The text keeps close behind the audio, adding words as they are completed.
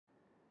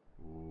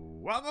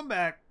Welcome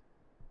back,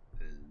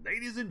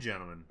 ladies and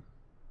gentlemen,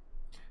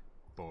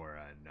 for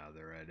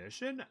another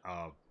edition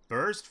of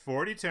First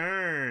 40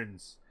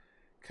 Turns.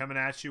 Coming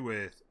at you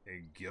with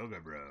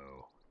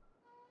Gilgabro.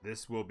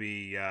 This will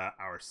be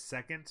our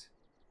second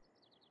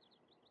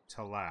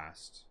to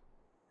last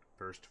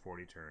First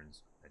 40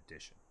 Turns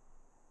edition.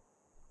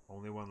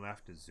 Only one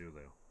left is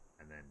Zulu,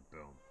 and then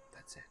boom,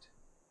 that's it.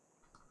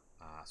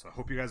 So I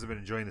hope you guys have been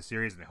enjoying the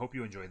series, and I hope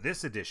you enjoy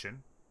this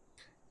edition.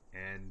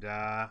 And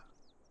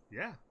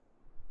yeah,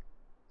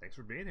 thanks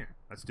for being here.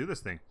 Let's do this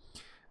thing.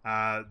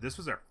 This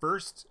was our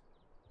first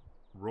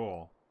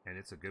roll, and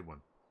it's a good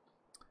one.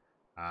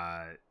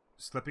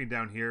 Slipping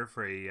down here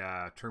for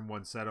a turn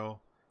 1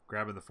 settle,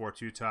 grabbing the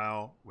 4-2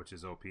 tile, which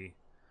is OP,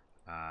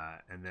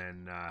 and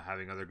then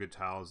having other good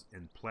tiles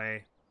in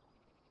play.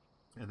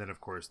 And then, of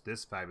course,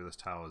 this fabulous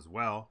tile as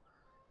well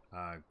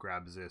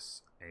grabs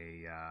this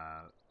a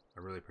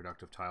really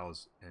productive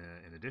tiles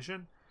in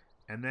addition.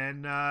 And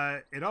then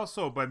it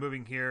also, by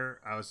moving here,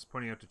 I was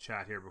pointing out to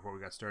chat here before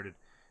we got started,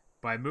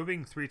 by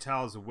moving 3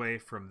 tiles away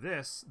from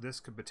this, this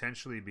could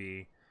potentially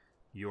be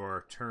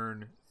your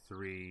turn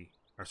 3,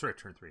 or sorry,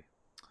 turn 3.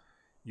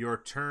 Your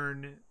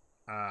turn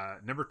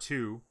number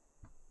 2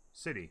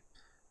 city,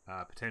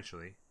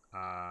 potentially,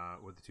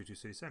 with the 2-2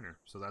 city center.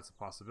 So that's a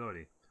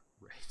possibility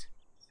right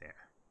there.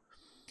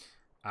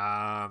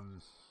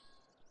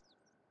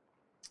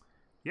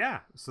 Yeah,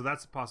 so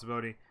that's a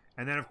possibility.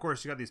 And then, of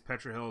course, you got these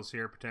Petra Hills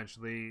here,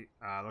 potentially.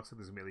 Looks like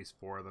there's going to be at least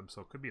 4 of them,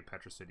 so it could be a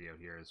Petra City out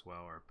here as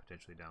well, or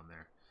potentially down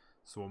there.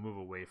 So we'll move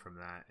away from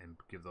that and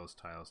give those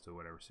tiles to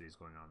whatever city's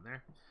going on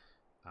there.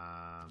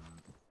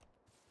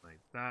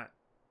 Like that.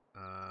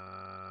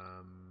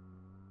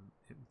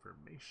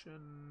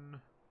 Information.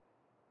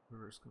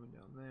 River's coming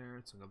down there.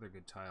 It's another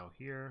good tile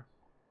here.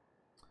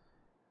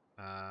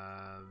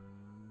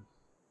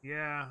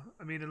 Yeah,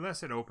 I mean,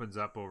 unless it opens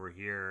up over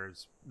here,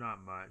 it's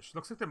not much.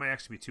 Looks like there might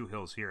actually be 2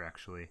 hills here,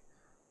 actually.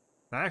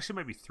 That actually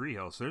might be 3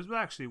 hills. So there's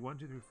actually 1,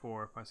 2, 3,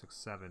 4, 5, 6,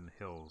 7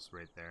 hills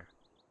right there.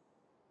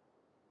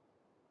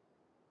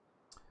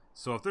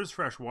 So if there's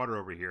fresh water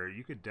over here,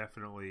 you could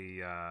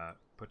definitely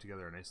put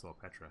together a nice little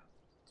Petra.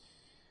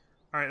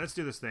 Alright, let's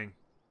do this thing.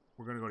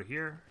 We're going to go to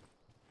here.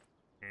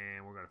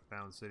 And we're going to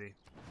Found City.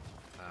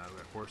 We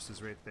got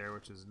horses right there,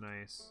 which is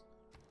nice.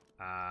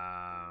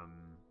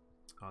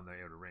 On the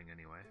outer ring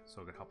anyway,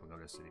 so it could help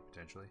another city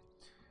potentially.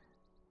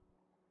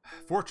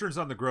 4 turns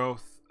on the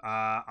growth.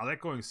 I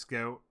like going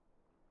scout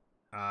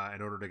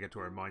in order to get to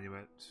our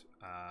monument,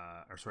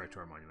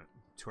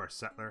 to our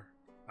settler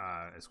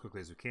as quickly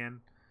as we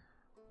can,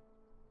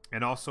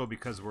 and also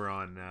because we're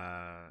on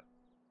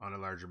a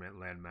larger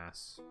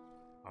landmass,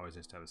 always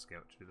nice to have a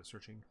scout to do the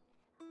searching.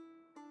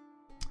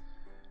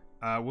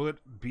 Will it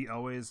be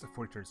always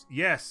 40 turns?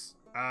 Yes.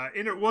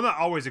 Well, not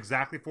always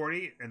exactly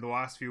 40. In the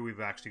last few, we've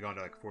actually gone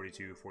to like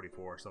 42,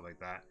 44, stuff like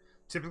that.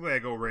 Typically, I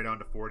go right on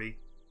to 40.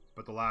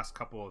 But the last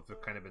couple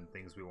have kind of been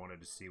things we wanted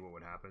to see what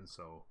would happen.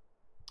 So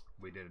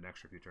we did an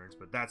extra few turns.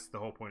 But that's the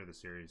whole point of the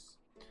series.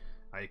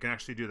 You can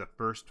actually do the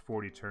first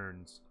 40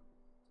 turns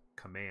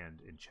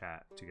command in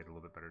chat to get a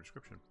little bit better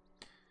description.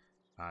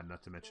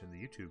 Not to mention the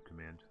YouTube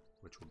command,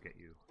 which will get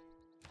you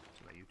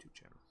to my YouTube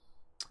channel.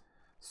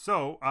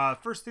 So,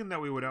 first thing that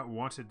we would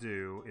want to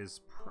do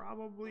is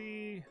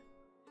probably...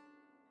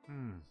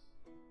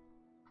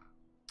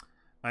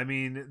 I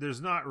mean,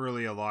 there's not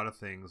really a lot of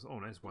things. Oh,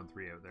 nice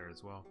 1-3 out there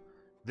as well.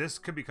 This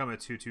could become a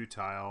 2-2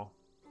 tile.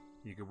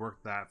 You could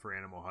work that for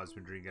animal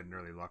husbandry, get an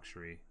early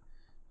luxury.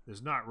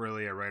 There's not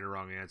really a right or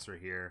wrong answer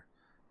here.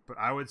 But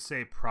I would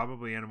say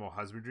probably animal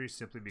husbandry,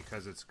 simply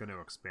because it's going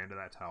to expand to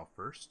that tile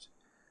first.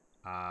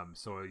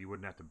 So you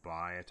wouldn't have to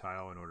buy a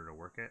tile in order to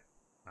work it.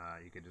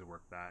 You could just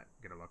work that,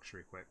 get a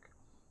luxury quick.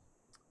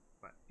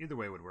 But either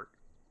way would work.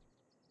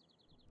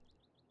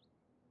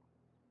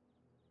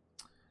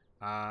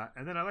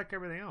 And then I like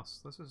everything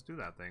else. Let's just do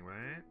that thing,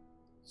 right?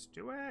 Let's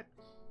do it.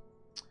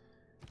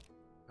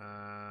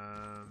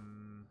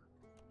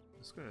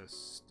 Just gonna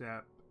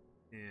step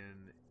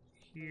in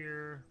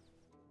here.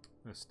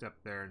 I'm gonna step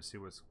there and see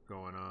what's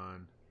going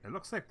on. It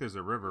looks like there's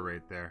a river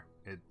right there.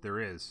 There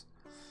is.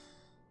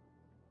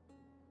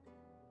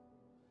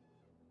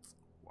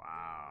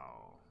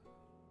 Wow.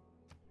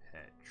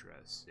 Petra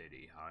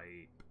City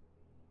hype.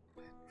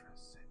 Petra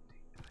City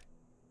hype.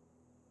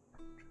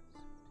 Petra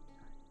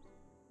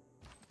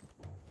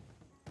City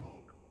hype.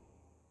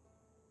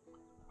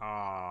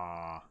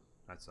 Ah,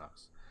 that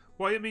sucks.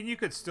 Well, I mean, you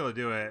could still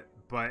do it,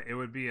 but it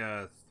would be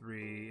it'd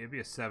be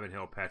a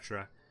 7-hill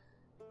Petra.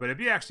 But it'd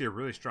be actually a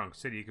really strong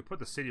city. You could put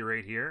the city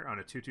right here on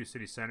a 2-2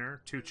 city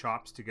center, 2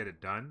 chops to get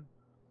it done,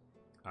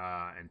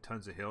 and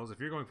tons of hills. If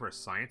you're going for a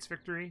science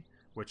victory,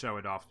 which I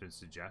would often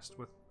suggest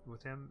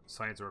with him,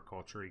 science or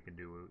culture, you can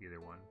do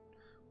either one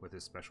with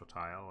his special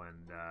tile.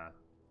 And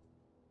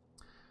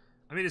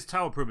I mean, his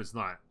tile improvement's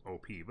not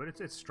OP, but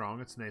it's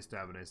strong. It's nice to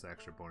have a nice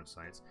extra bonus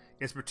science.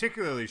 It's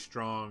particularly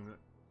strong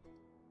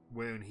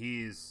when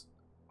he's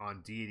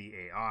on deity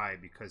AI,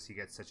 because he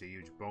gets such a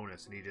huge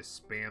bonus and he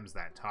just spams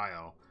that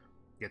tile,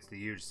 gets the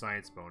huge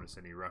science bonus,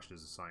 and he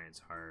rushes the science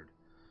hard.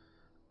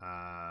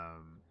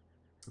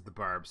 The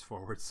barbs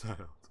forward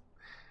settled.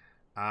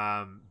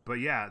 But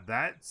yeah,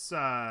 that's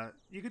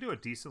you could do a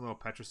decent little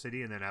Petra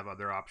city and then have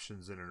other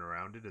options in and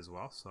around it as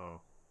well.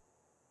 So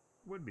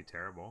wouldn't be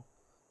terrible.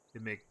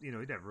 It'd make, you know,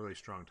 you'd have really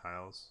strong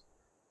tiles.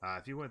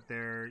 If you went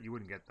there, you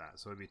wouldn't get that.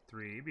 So it'd be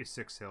 3, it'd be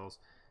 6 hills.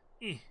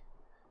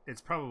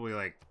 It's probably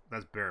like,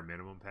 that's bare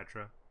minimum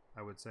Petra,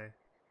 I would say.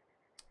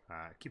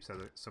 It keeps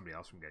somebody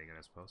else from getting it,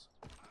 I suppose.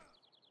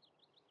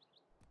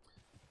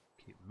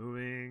 Keep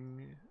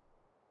moving.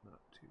 Not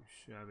too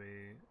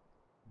shabby.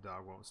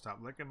 Dog won't stop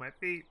licking my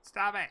feet.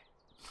 Stop it!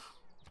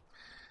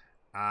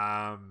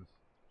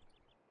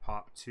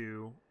 Pop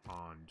 2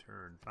 on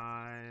turn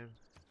 5.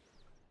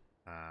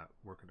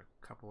 Working a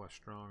couple of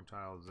strong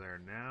tiles there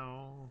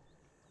now.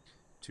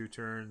 2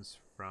 turns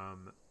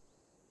from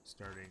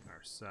starting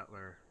our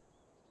settler.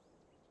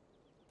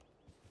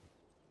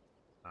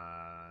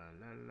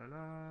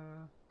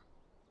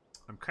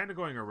 I'm kind of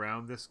going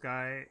around this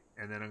guy,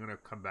 and then I'm going to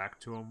come back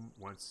to him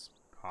once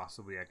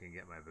possibly I can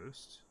get my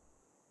boost.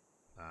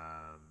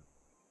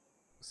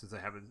 Since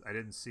I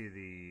didn't see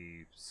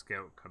the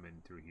scout come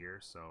in through here,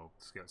 so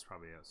the scout's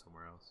probably out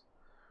somewhere else.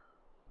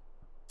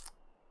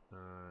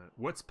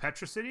 What's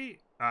Petra City?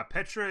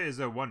 Petra is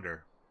a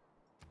wonder.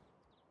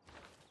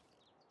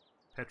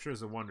 Petra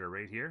is a wonder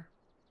right here.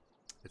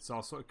 It's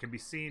also, it can be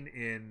seen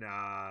in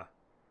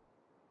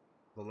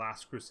The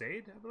Last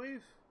Crusade, I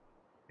believe.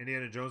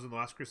 Indiana Jones and The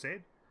Last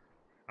Crusade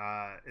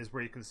is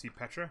where you can see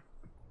Petra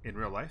in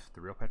real life,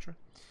 the real Petra.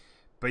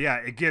 But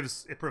yeah,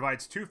 it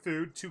provides 2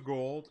 food, 2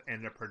 gold,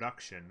 and a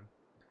production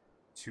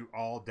to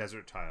all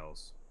desert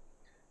tiles.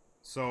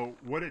 So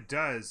what it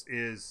does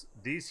is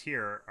these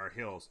here are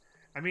hills.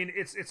 I mean,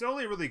 it's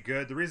only really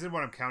good. The reason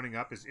what I'm counting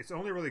up is it's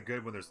only really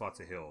good when there's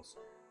lots of hills.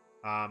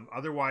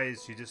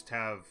 Otherwise, you just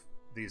have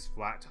these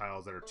flat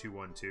tiles that are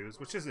 2-1-2s,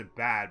 which isn't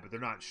bad, but they're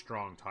not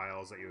strong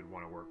tiles that you would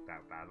want to work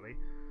that badly.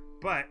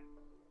 But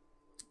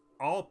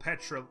all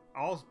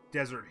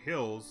desert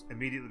hills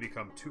immediately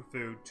become 2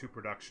 food, 2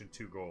 production,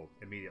 2 gold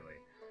immediately.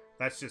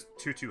 That's just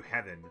 2-2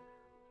 heaven,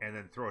 and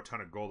then throw a ton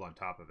of gold on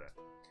top of it.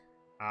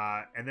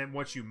 And then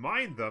once you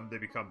mine them, they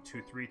become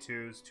 2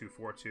 3-2s, 2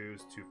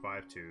 4-2s, 2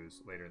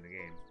 5-2s later in the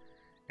game.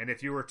 And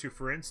if you were to,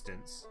 for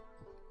instance,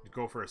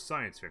 go for a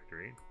science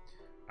victory,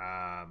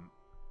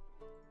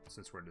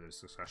 since we're into this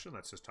discussion,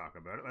 let's just talk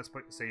about it. Let's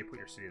say you put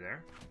your city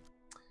there.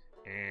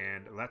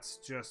 And let's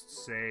just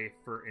say,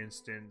 for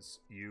instance,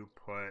 you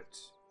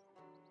put...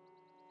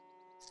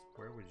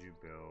 Where would you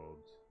build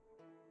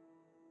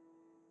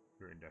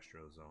your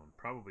industrial zone?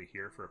 Probably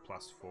here for a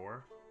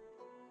 +4.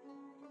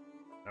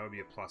 That would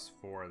be a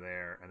 +4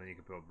 there, and then you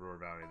could build Ruhr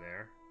Valley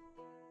there.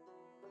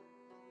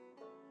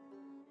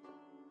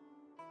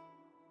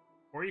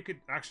 Or you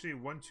could actually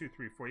 1, 2,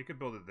 3, 4. You could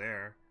build it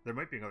there. There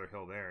might be another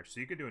hill there, so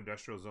you could do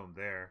industrial zone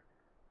there,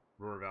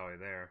 Ruhr Valley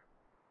there.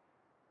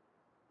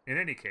 In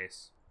any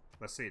case,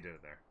 let's say you did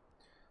it there.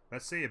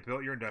 Let's say you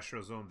built your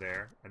industrial zone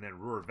there, and then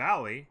Ruhr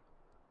Valley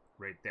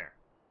right there.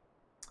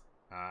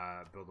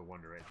 Build a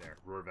wonder right there,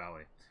 Ruhr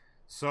Valley.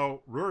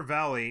 So Ruhr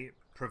Valley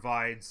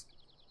provides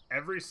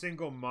every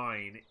single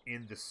mine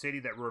in the city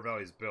that Ruhr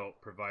Valley is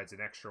built provides an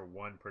extra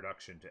 1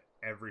 production to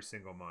every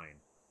single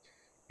mine.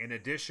 In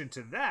addition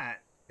to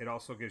that, it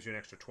also gives you an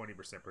extra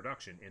 20%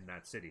 production in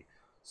that city.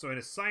 So in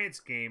a science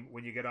game,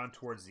 when you get on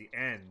towards the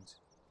end,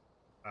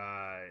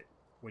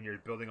 when you're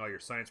building all your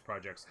science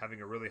projects,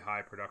 having a really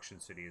high production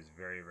city is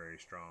very, very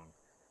strong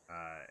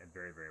and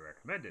very, very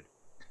recommended.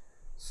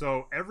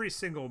 So every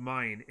single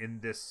mine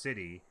in this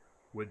city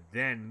would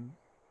then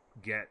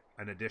get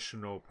an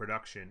additional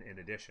production in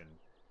addition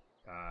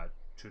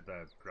to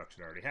the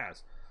production it already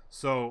has.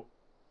 So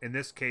in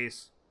this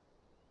case,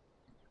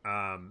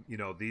 you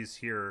know, these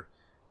here,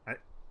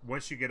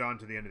 once you get on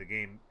to the end of the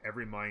game,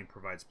 every mine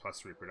provides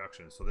 +3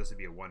 production. So this would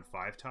be a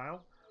 1-5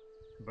 tile,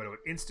 but it would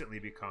instantly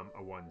become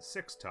a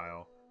 1-6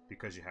 tile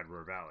because you had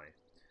Ruhr Valley.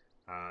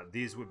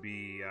 These would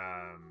be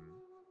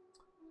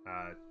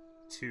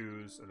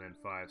 2s and then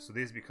 5. So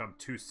these become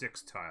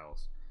 2-6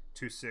 tiles.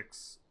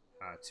 2-6,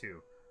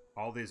 2.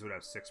 All these would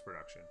have 6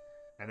 production.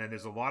 And then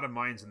there's a lot of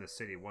mines in the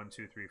city. 1,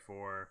 2, 3,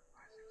 4,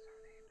 5, 6,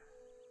 7, 8, 9,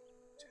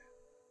 10,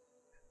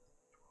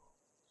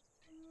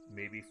 12,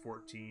 maybe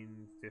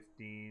 14,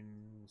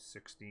 15,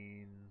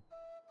 16.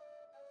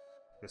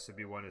 This would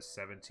be one is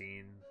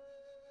 17.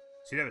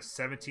 So you'd have a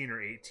 17 or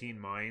 18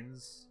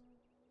 mines.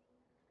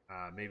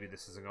 Maybe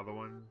this is another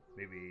one.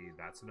 Maybe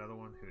that's another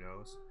one. Who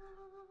knows?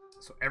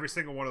 So every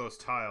single one of those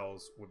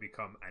tiles would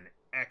become an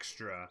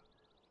extra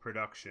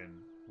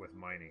production with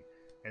mining.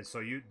 And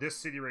so this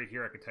city right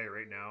here, I can tell you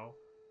right now,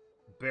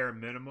 bare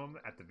minimum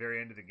at the very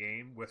end of the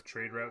game with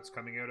trade routes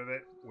coming out of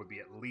it would be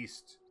at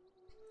least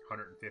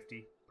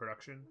 150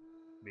 production,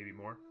 maybe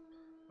more.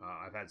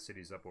 I've had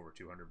cities up over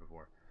 200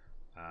 before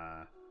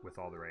with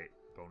all the right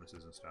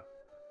bonuses and stuff.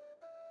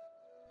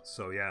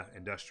 So yeah,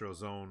 industrial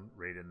zone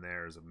right in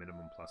there is a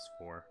minimum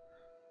 +4.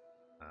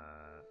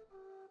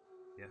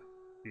 Yeah,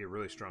 be a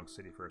really strong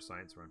city for a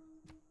science run.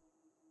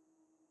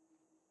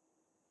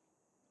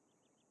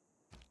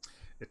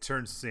 It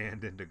turns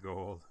sand into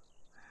gold.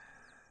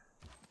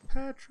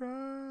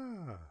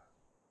 Petra.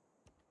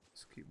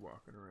 Let's keep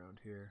walking around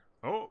here.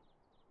 Oh,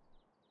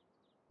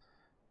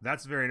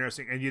 that's very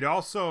interesting. And you'd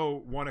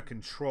also want to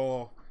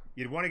control.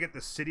 You'd want to get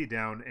the city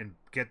down and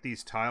get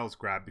these tiles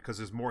grabbed because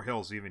there's more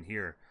hills even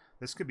here.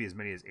 This could be as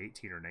many as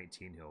 18 or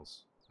 19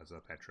 hills as a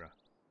Petra,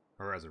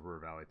 or as a Ruhr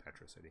Valley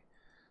Petra city.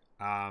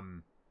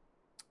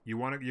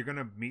 You're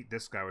gonna meet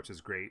this guy, which is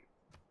great.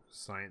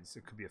 Science.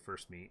 It could be a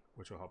first meet,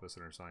 which will help us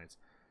in our science.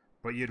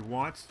 But you'd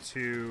want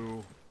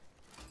to.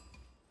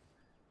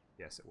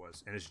 Yes, it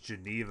was, and it's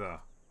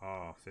Geneva.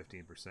 Oh,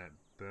 15%.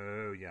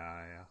 Boo,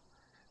 yeah.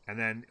 And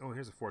then, oh,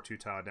 here's a 4-2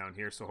 tile down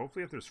here. So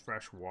hopefully, if there's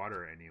fresh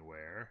water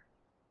anywhere,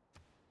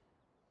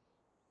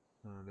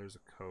 there's a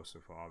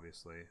Kosovo,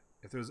 obviously.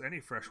 If there's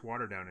any fresh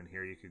water down in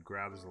here, you could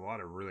grab. There's a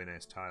lot of really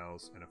nice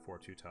tiles and a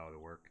 4-2 tile to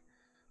work.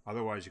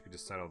 Otherwise, you could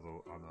just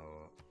settle on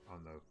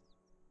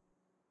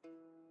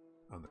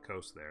the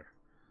coast there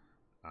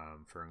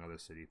for another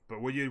city.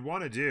 But what you'd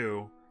want to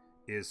do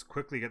is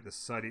quickly get the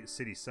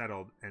city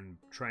settled and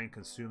try and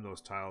consume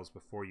those tiles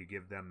before you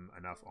give them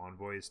enough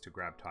envoys to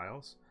grab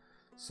tiles.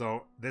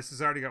 So this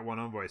has already got one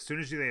envoy. As soon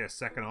as you get a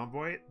second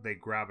envoy, they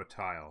grab a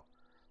tile.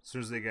 As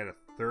soon as they get a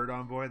third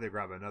envoy, they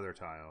grab another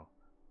tile,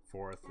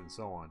 fourth, and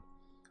so on.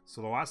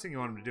 So the last thing you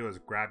want them to do is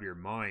grab your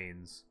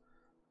mines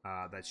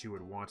that you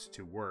would want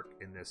to work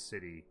in this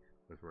city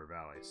with Ruhr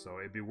Valley. So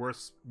it'd be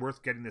worth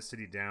getting the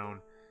city down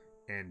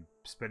and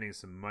spending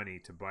some money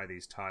to buy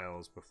these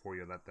tiles before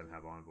you let them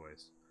have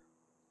envoys.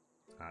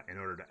 In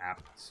order to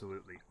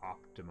absolutely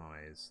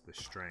optimize the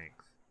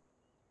strength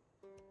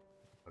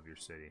of your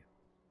city.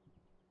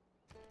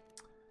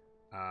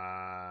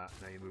 Now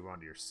you move on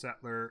to your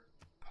settler.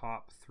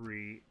 Pop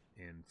 3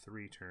 in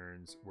 3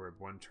 turns. We're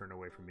 1 turn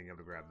away from being able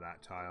to grab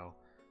that tile.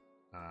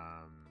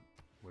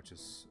 Which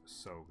is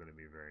so going to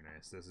be very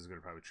nice. This is going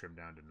to probably trim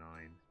down to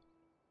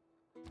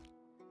 9.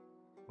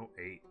 Oh,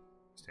 8.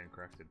 Stand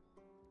corrected.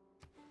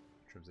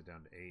 Trims it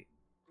down to 8.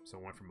 So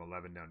 1 from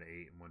 11 down to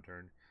 8 in 1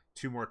 turn.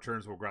 2 more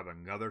turns, we'll grab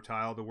another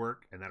tile to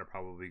work, and that'll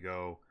probably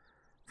go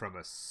from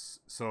a...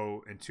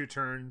 So, in 2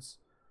 turns...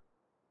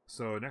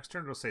 So, next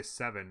turn it'll say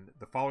 7.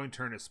 The following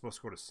turn it's supposed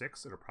to go to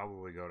 6. It'll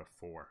probably go to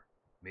 4.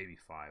 Maybe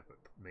 5, but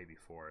maybe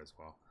 4 as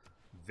well.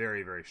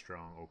 Very, very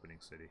strong opening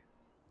city.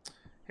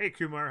 Hey,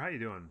 Kumar, how you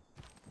doing?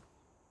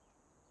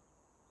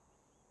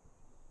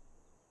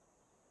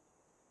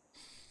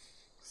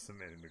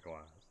 Submitting to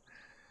class.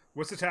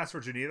 What's the task for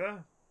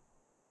Geneva?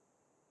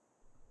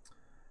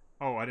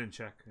 Oh, I didn't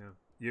check. Yeah.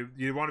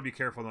 You want to be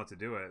careful not to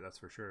do it, that's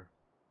for sure.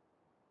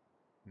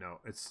 No,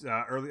 it's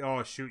early.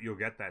 Oh shoot, you'll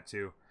get that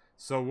too.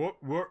 So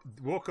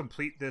we'll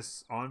complete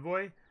this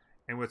envoy,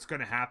 and what's going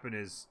to happen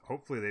is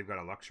hopefully they've got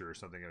a luxury or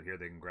something out here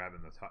they can grab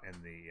in the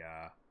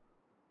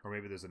or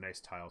maybe there's a nice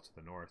tile to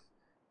the north,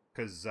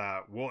 because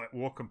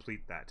we'll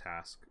complete that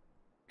task,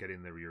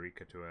 getting the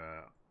Eureka to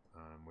a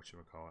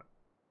whatchamacallit.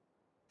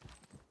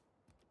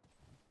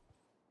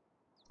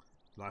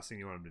 Last thing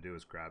you want them to do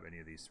is grab any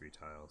of these 3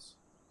 tiles.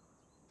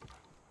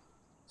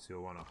 So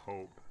you'll want to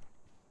hope.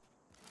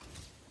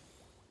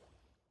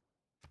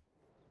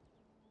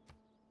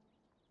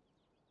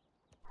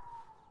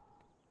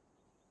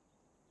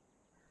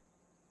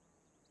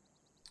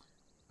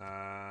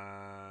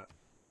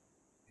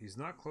 He's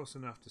not close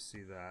enough to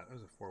see that.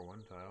 There's a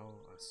 4-1 tile.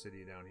 A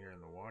city down here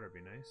in the water would be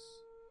nice.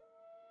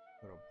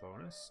 Little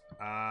bonus.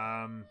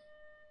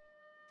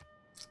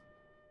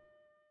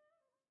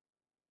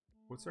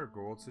 What's our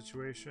gold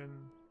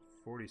situation?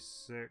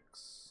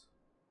 46.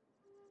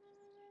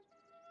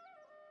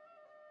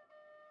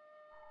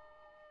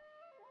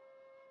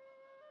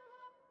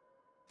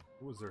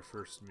 What was their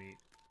first meet?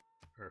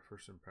 Our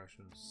first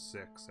impression?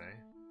 6, eh?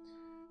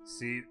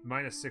 See,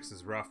 -6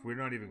 is rough. We're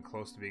not even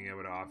close to being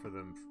able to offer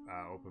them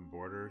open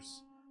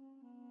borders.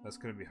 That's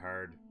going to be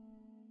hard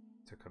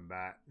to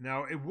combat.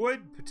 Now, it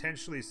would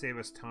potentially save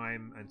us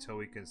time until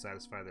we can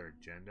satisfy their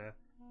agenda.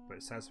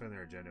 But satisfying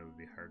their agenda would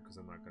be hard because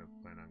I'm not going to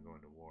plan on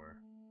going to war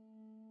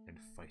and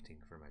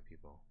fighting for my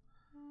people.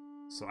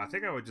 So I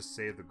think I would just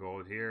save the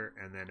gold here,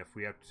 and then if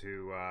we have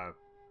to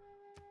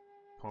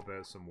pump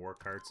out some war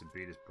carts and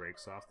beat his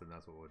brakes off, then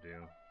that's what we'll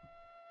do.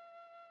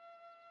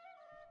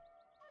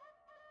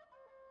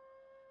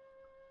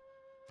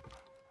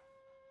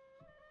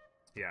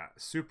 Yeah,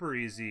 super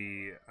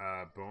easy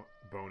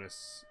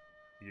bonus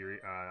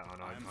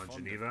on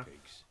Geneva.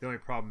 The only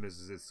problem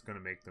is it's going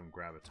to make them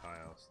grab a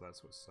tile, so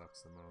that's what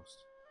sucks the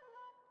most.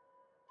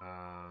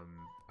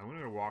 I'm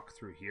going to walk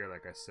through here,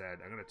 like I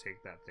said. I'm going to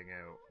take that thing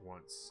out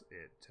once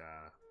it...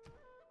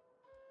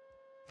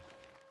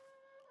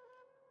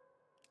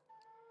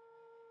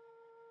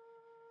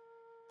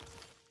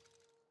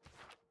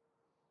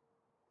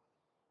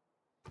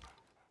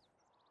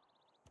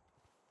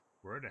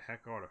 Where the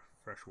heck all the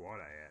fresh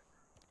water at?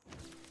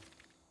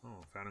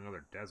 Oh, found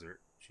another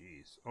desert.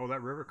 Jeez. Oh,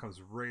 that river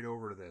comes right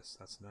over to this.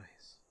 That's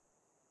nice.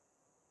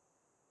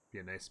 Be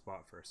a nice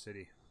spot for a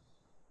city.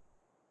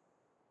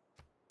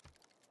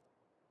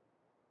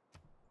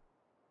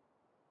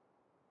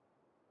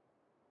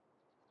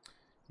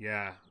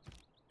 Yeah,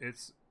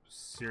 it's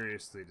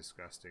seriously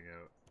disgusting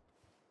out.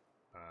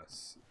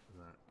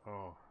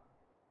 Oh,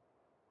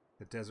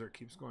 the desert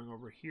keeps going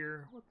over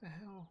here. What the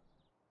hell?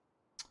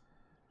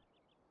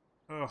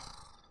 Ugh,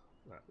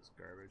 that is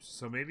garbage.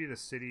 So maybe the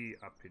city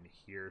up in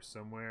here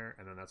somewhere,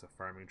 and then that's a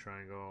farming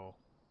triangle,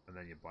 and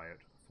then you buy it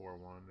to the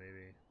 4-1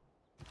 maybe.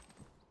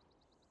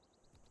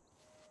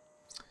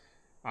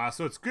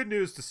 So it's good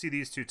news to see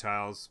these two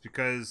tiles,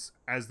 because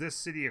as this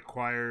city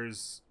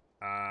acquires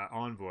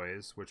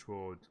envoys, which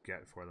we'll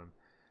get for them,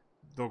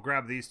 they'll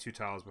grab these two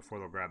tiles before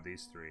they'll grab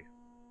these three.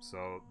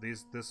 So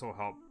this will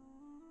help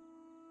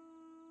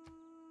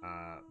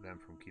them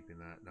from keeping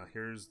that. Now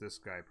here's this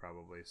guy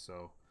probably,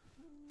 so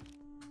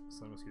as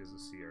long as he doesn't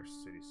see our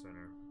city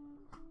center,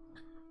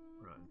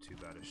 we're not in too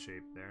bad a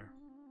shape there.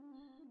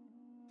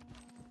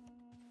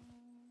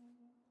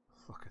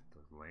 Look at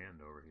the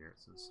land over here,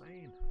 it's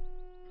insane.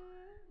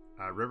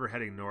 River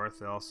heading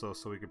north also,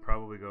 so we could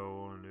probably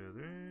go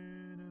into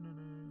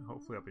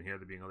hopefully up in here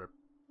there being another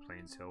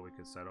Plains Hill we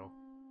could settle.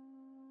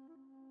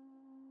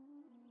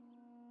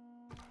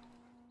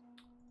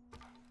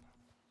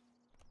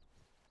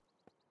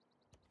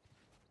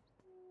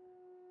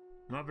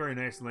 Not very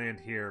nice land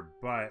here,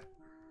 but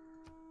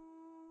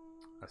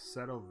a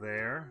settle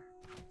there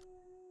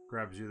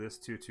grabs you this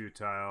 2-2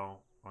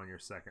 tile on your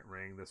second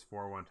ring, this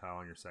 4-1 tile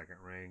on your second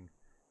ring.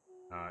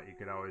 You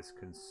could always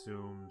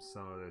consume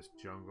some of this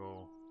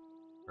jungle,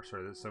 or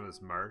sorry, some of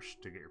this marsh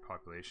to get your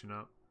population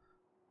up.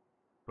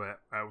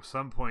 But at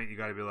some point, you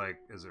got to be like,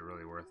 is it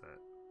really worth it?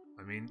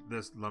 I mean,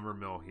 this lumber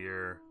mill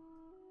here,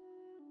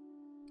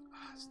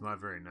 it's not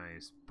very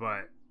nice,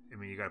 but I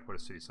mean, you got to put a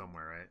city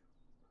somewhere, right?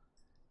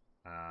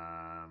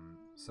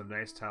 Some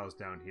nice tiles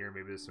down here.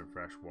 Maybe there's some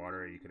fresh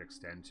water you could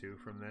extend to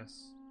from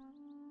this.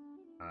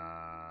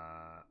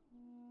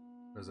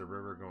 There's a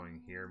river going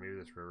here. Maybe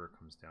this river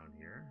comes down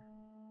here.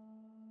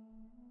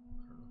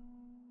 I don't know.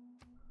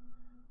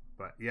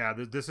 But yeah,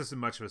 this isn't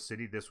much of a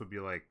city. This would be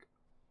like,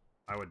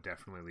 I would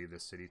definitely leave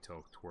this city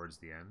till towards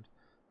the end.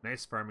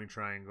 Nice farming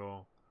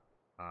triangle.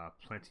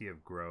 Plenty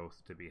of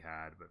growth to be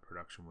had, but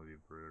production would be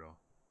brutal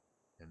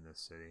in this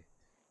city.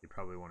 You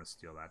probably want to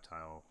steal that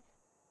tile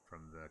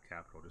from the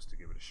capital just to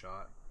give it a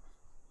shot.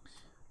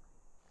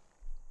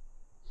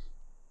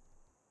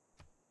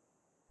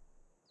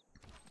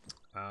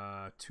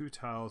 Two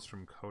tiles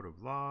from Code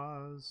of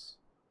Laws.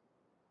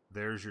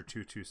 There's your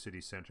 2-2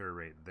 city center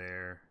right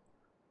there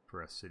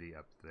for a city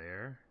up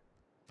there.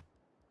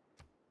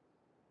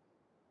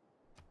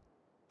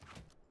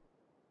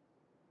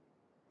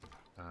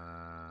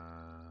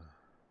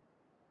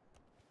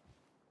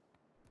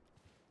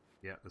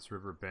 Yeah, this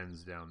river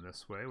bends down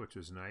this way, which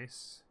is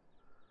nice.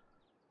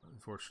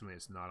 Unfortunately,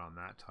 it's not on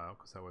that tile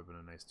because that would have been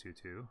a nice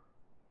 2-2.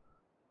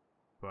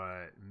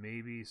 But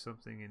maybe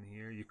something in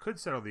here. You could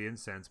settle the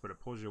incense, but it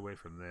pulls you away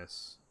from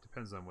this.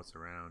 Depends on what's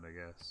around, I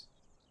guess.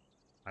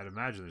 I'd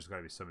imagine there's got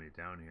to be somebody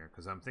down here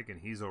because I'm thinking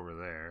he's over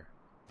there.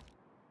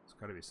 There's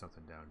got to be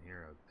something down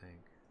here, I would think.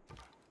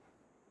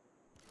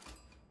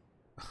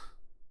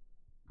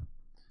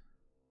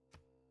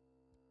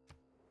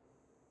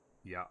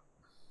 Yeah.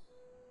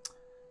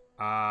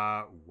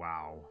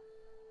 Wow.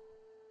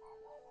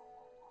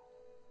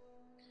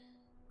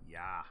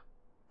 Yeah.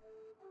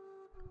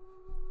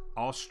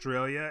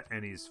 Australia,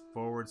 and he's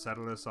forward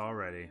settled us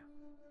already.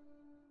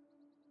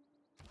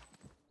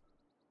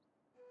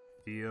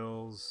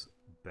 Feels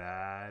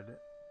bad,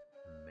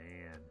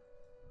 man.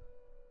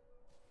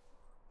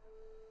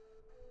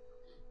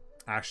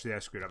 Actually, I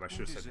screwed up. I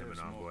should have sent him an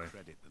envoy.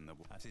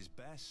 At his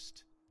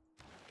best.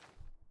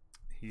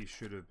 He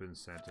should have been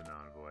sent an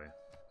envoy.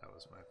 That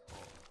was my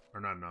fault. Or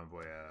not an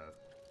envoy,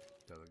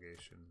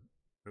 delegation.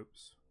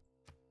 Oops.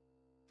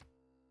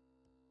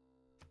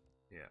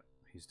 Yeah,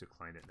 he's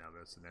declined it now.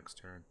 That's the next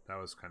turn. That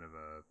was kind of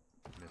a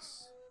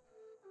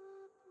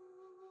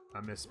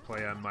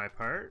misplay on my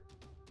part.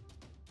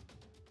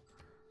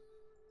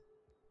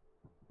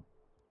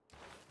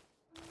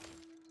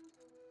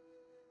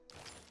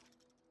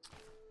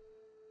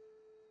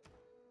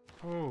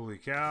 Holy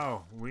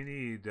cow, we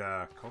need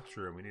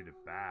culture and we need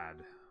it bad.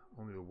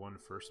 Only the one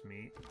first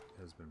meet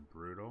has been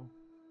brutal.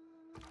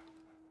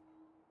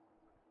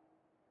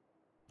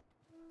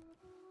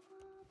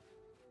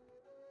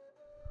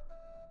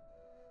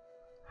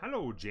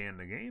 Hello, Jan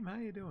the game. How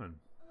you doing?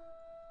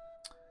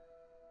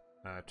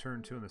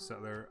 Turn 2 in the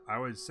settler. I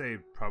would say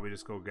probably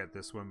just go get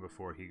this one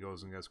before he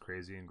goes and goes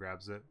crazy and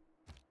grabs it.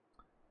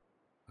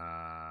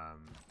 Oh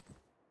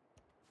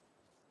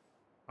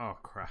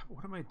crap!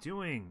 What am I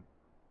doing?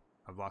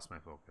 I've lost my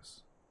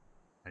focus.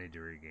 I need to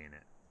regain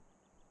it.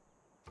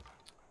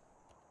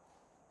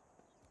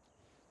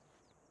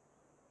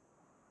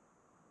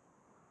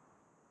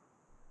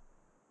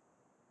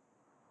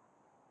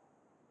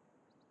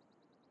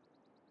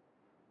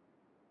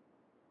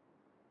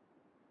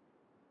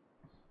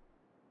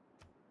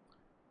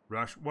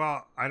 Rush.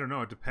 Well, I don't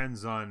know. It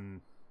depends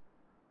on.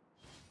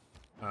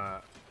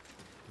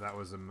 That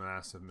was a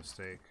massive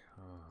mistake.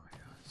 Oh my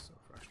god, it's so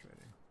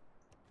frustrating.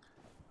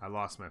 I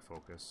lost my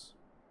focus.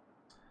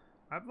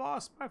 I've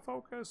lost my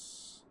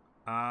focus.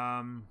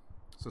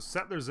 So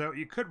settler's out.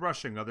 You could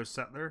rush another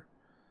settler,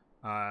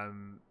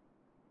 And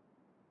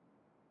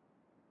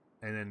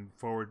then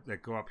forward,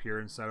 like go up here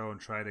and settle and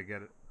try to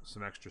get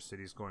some extra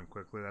cities going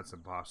quickly. That's a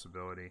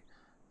possibility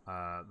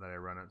that I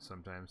run it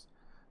sometimes.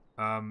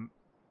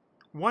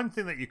 One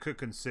thing that you could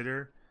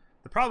consider,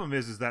 the problem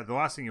is that the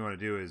last thing you want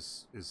to do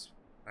is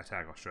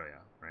attack Australia,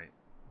 right?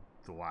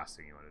 The last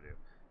thing you want to do.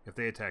 If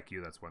they attack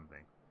you, that's one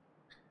thing.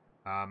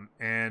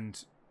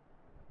 And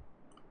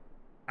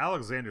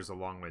Alexander's a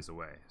long ways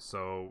away,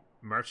 so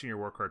marching your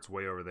war carts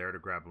way over there to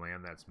grab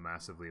land that's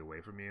massively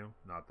away from you,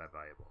 not that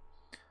valuable.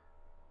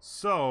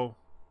 So,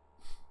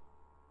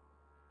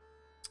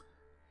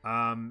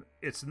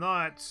 it's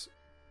not,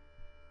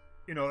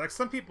 you know, like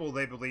some people,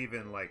 they believe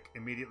in like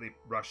immediately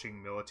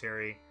rushing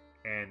military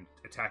and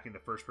attacking the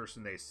first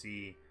person they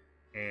see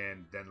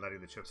and then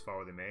letting the chips fall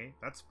where they may.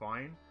 That's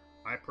fine.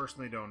 I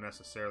personally don't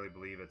necessarily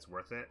believe it's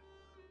worth it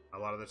a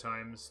lot of the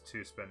times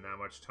to spend that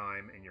much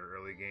time in your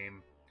early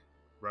game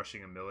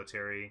rushing a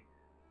military,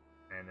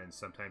 and then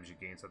sometimes you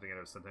gain something out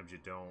of it, sometimes you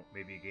don't.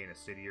 Maybe you gain a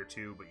city or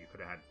two, but you could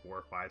have had 4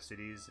 or 5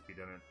 cities if you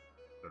done it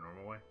the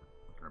normal way,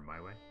 or my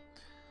way.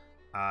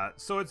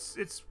 So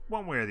it's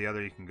one way or the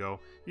other you can go.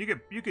 You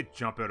could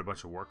jump out a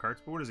bunch of war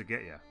carts, but what does it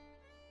get you?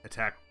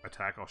 Attack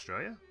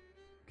Australia?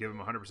 Give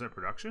them 100%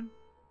 production?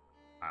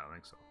 I don't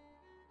think so.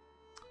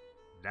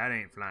 That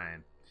ain't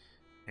flying.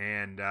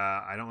 And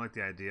I don't like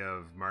the idea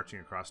of marching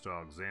across to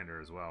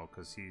Alexander as well,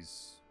 because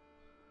he's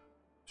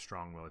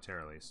strong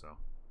militarily. So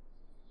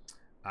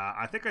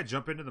I think I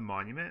jump into the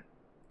monument,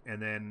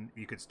 and then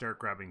you could start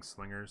grabbing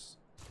slingers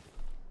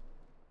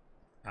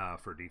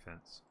for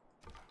defense.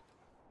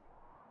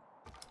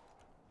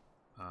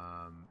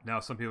 Now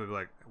some people will be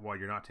like, well,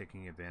 you're not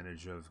taking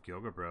advantage of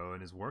Gilgabro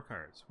and his war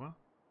cards. Well,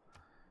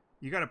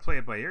 you got to play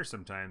it by ear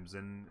sometimes,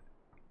 and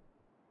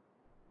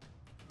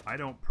I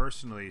don't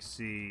personally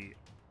see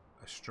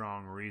a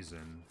strong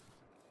reason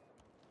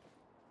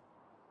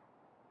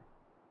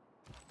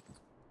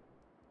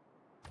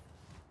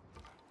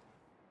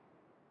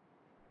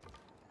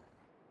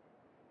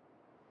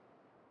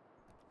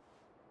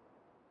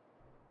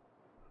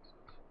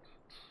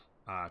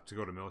to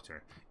go to military.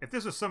 If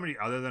this was somebody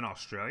other than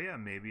Australia,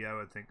 maybe I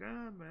would think,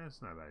 man,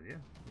 that's not a bad idea.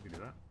 We can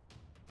do that.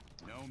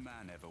 No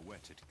man ever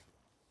wetted.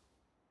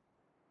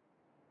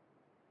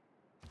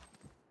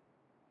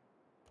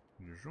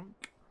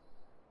 Drunk.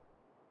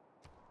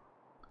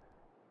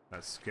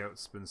 That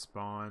scout's been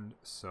spawned,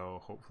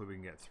 so hopefully we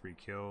can get 3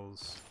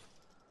 kills.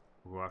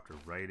 We'll go after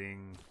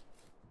writing.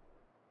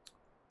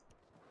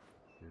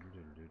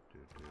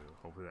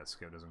 Hopefully that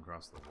scout doesn't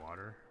cross the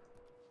water.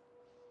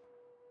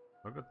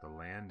 Look at the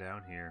land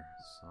down here.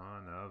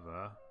 Son of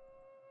a...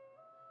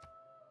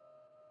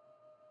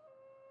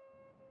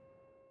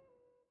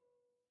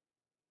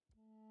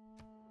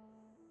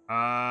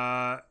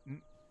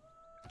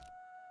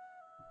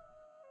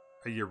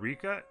 a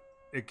Eureka?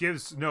 It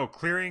gives... No,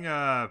 clearing...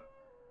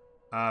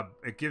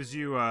 it gives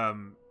you...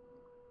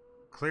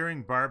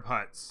 clearing barb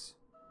huts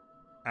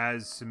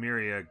as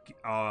Semeria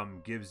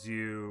gives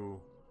you...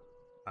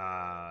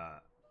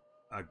 a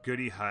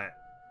goody hut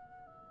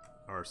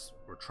or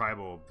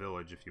tribal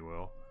village, if you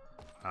will,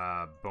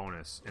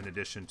 bonus in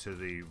addition to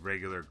the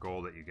regular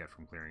gold that you get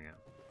from clearing it.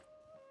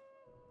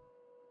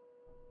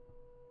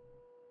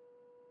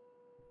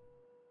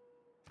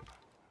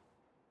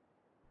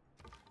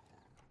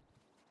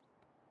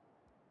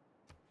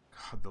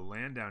 God, the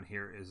land down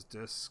here is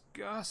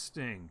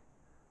disgusting.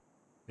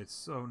 It's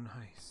so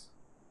nice.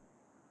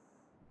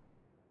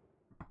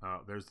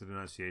 Oh, there's the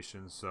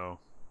denunciation. So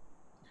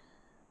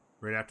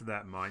right after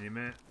that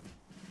monument.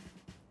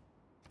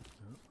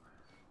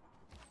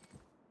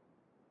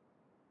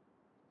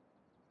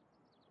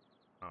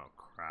 Oh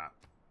crap.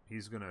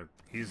 He's gonna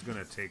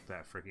take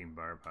that freaking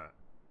barb hut.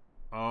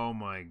 Oh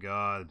my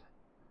god.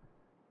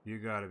 You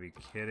gotta be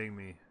kidding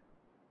me.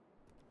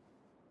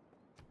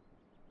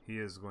 He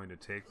is going to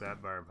take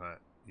that barb hut.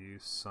 You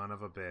son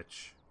of a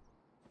bitch.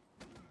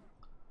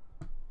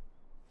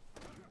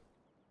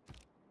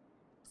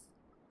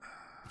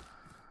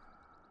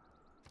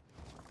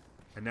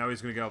 And now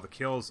he's going to get all the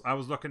kills. I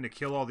was looking to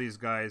kill all these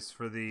guys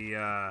for the...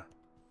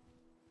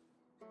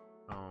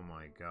 Oh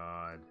my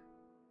god.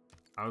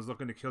 I was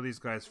looking to kill these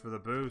guys for the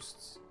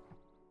boosts.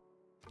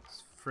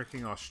 This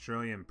freaking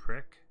Australian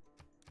prick.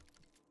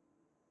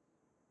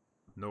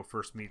 No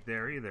first meat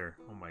there either.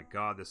 Oh my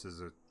god, this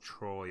is a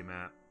trolly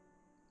map.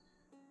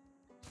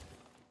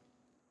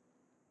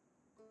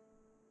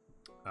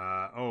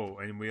 Oh,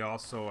 and we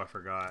also, I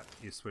forgot,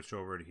 you switch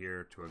over to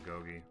here to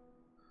Agogi.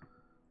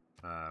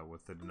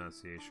 With the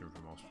denunciation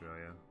from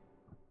Australia.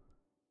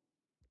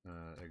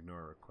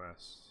 Ignore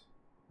request.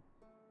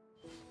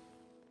 Oh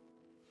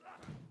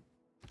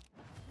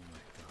my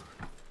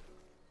god.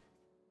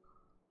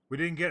 We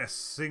didn't get a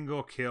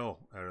single kill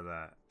out of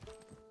that.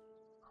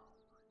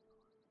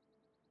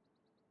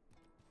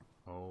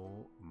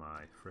 Oh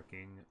my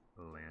freaking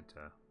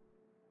Lanta.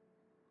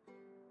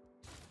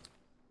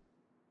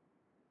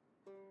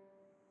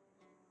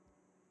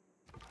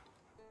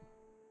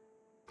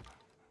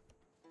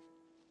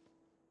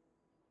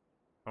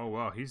 Oh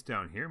wow, he's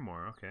down here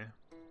more, okay.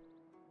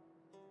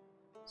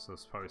 So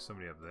there's probably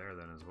somebody up there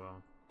then as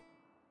well.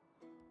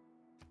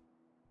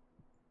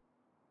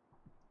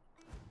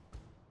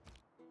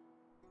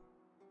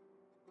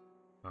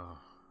 Oh.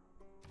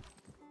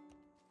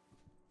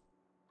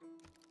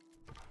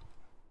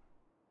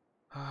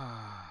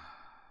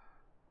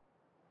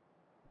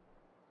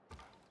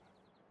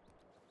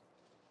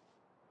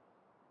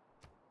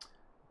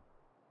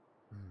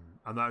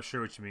 I'm not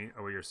sure what you mean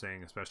or what you're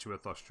saying, especially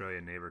with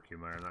Australian neighbor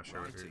Kumar. I'm not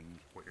sure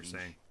what you're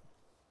saying.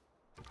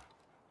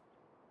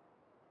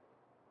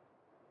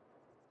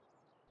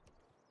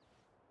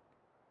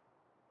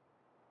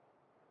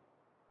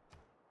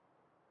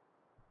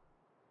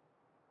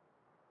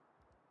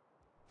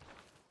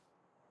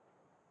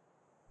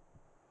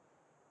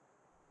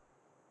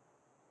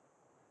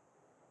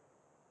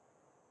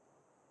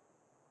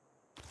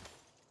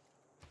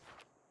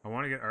 I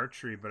want to get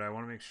archery, but I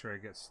want to make sure I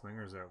get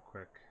slingers out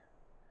quick.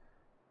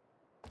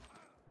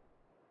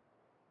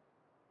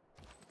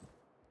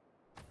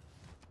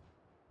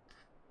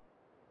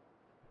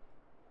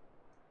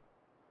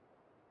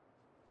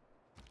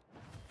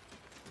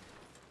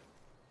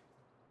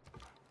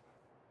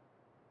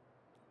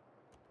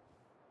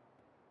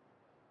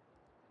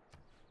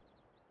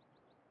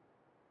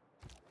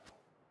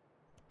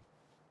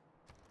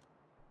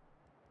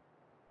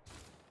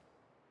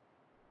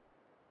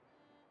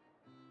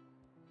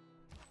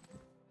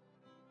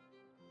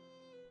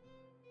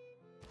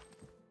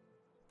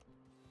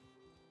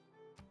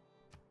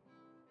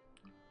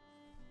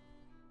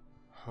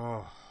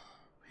 Oh,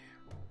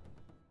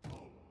 man.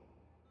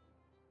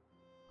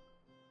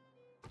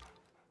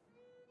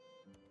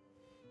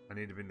 I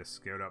need to bring the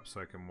scout up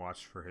so I can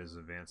watch for his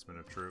advancement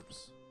of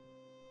troops.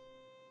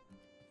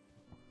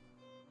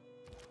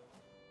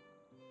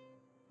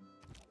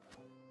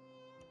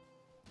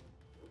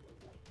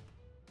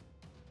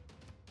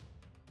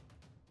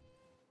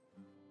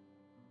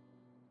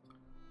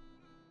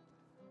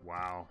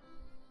 Wow.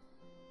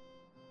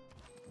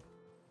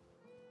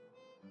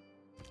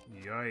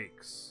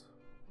 Yikes.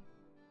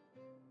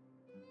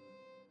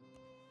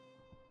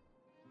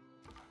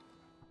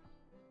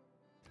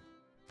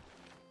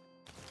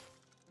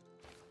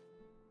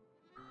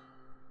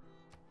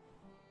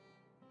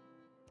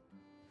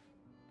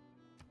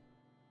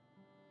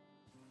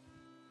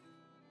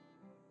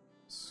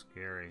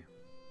 Scary.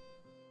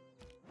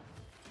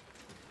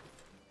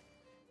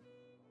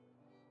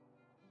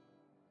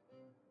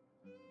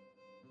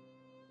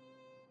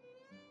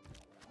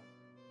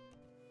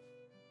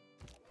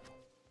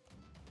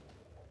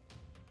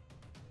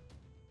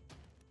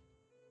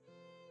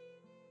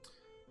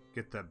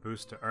 Get that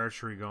boost to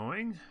archery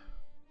going.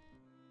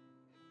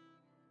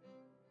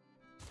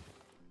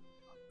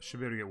 Should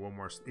be able to get one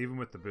more. Even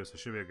with the boost, I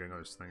should be able to get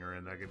another slinger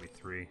in. That'll give me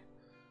 3.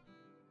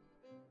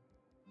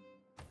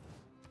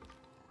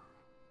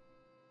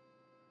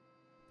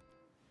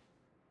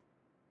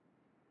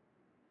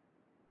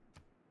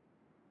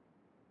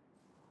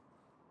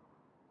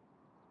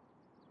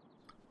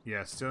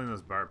 Yeah, stealing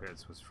those bar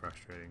pits was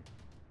frustrating.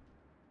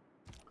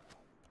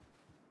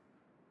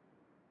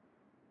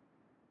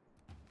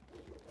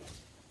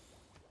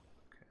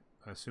 Okay,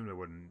 I assumed I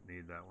wouldn't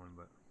need that one,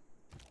 but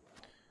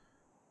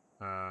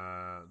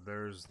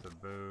there's the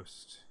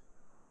boost.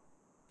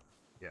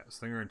 Yeah,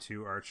 slinger in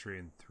 2, archery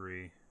in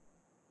 3.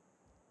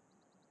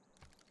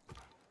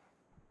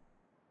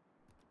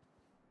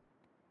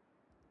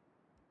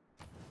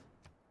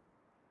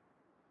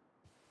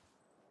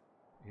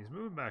 He's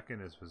moving back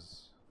into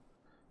his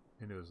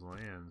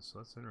land, so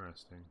that's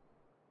interesting.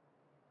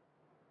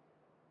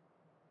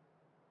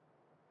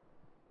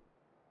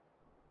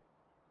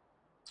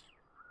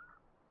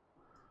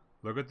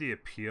 Look at the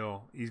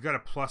appeal. He's got a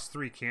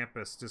 +3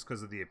 campus just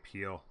because of the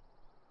appeal.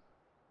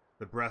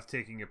 The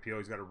breathtaking appeal.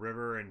 He's got a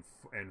river and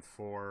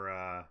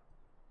 4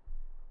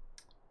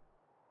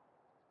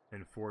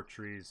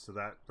 trees, so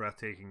that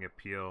breathtaking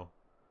appeal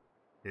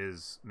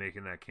is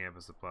making that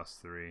campus a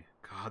 +3.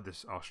 God,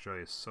 this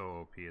Australia is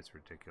so OP. It's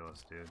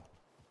ridiculous, dude.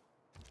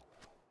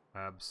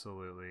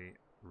 Absolutely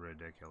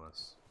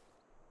ridiculous.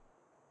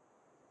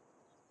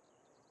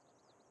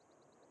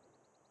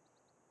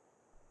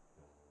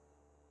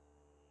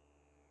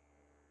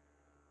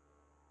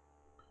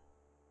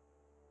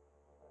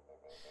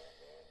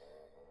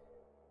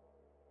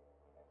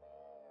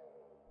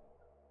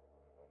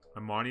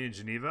 Amani in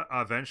Geneva?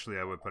 Eventually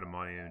I would put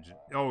Amani in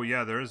Geneva. Oh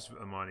yeah, there is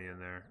Amani in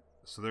there.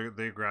 So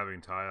they're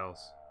grabbing tiles.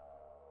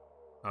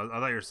 I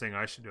thought you were saying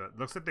I should do it.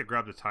 Looks like they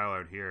grabbed a tile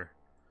out here.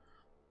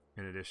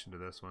 In addition to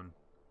this one.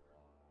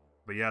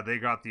 But yeah, they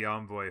got the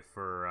envoy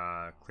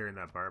for clearing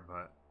that barb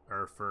hut.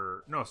 Or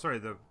for... No, sorry.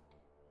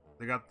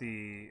 They got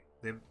the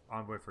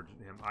envoy for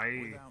him.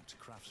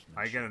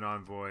 I get an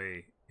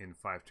envoy in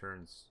 5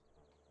 turns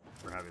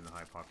for having the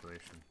high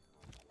population.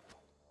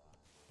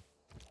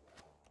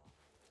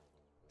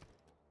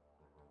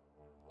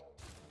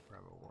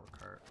 Grab a war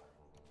cart.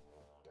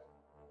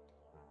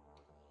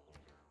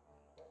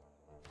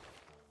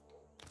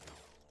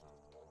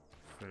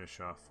 Finish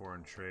off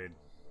foreign trade.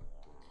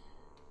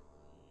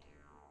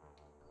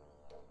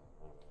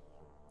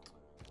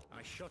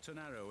 I shot an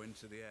arrow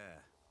into the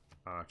air.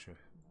 Archer.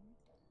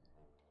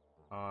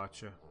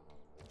 Archer.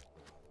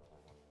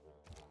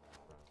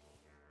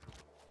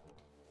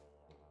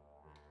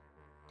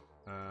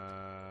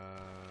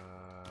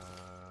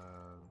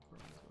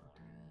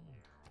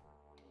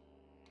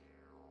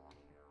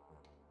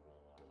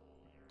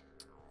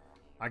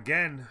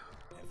 Again,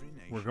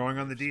 we're going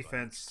on the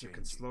defense. It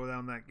can slow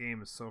down that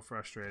game. It's so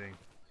frustrating.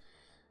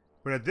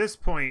 But at this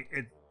point,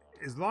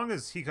 as long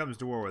as he comes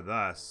to war with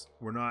us,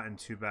 we're not in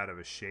too bad of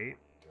a shape.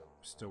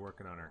 We're still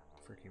working on our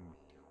freaking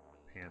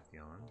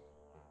Pantheon.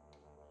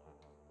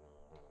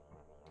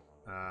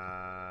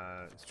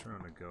 Let's turn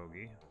on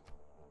Agogi.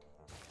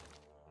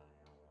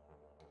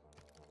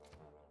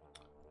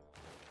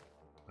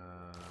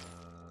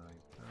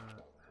 Like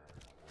that.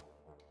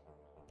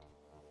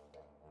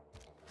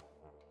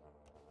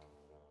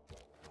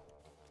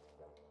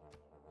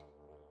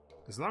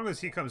 As long as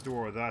he comes to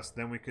war with us,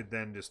 then we could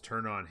then just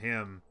turn on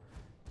him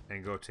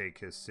and go take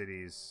his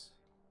cities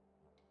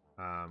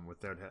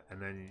without...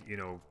 And then, you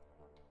know...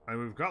 I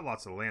mean, we've got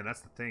lots of land.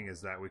 That's the thing,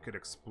 is that we could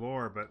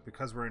explore, but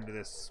because we're into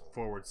this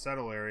forward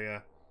settle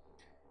area,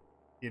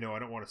 you know, I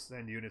don't want to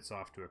send units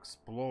off to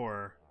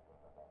explore.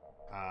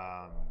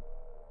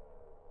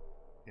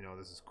 You know,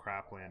 this is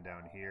crap land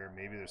down here.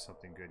 Maybe there's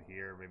something good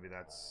here. Maybe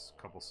that's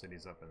a couple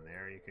cities up in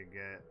there you could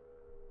get.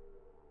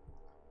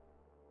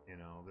 You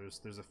know,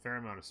 there's a fair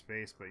amount of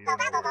space, but you don't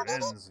know where it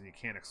ends, and you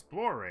can't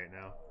explore right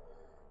now.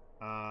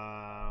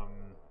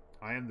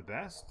 I am the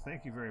best.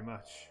 Thank you very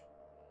much.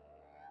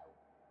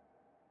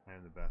 I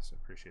am the best. I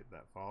appreciate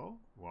that follow.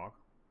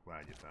 Welcome.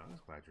 Glad you found us.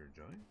 Glad you're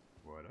enjoying.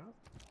 What up?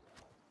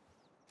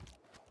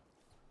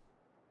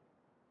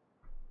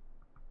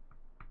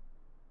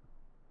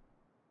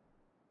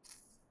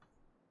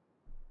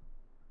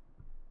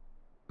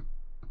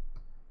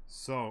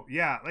 So,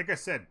 yeah, like I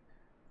said,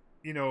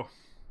 you know,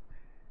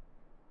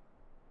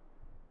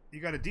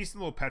 you got a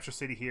decent little Petra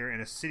city here,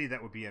 and a city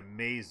that would be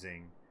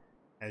amazing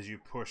as you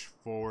push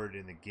forward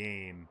in the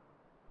game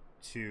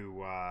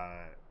to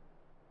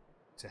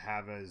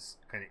have as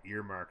kind of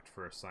earmarked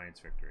for a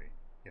science victory,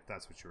 if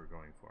that's what you were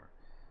going for.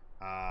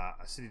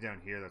 A city down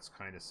here that's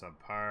kind of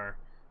subpar.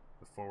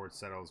 The forward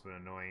settle has been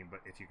annoying, but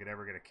if you could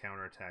ever get a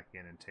counterattack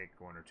in and take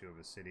one or two of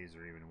his cities,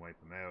 or even wipe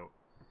them out,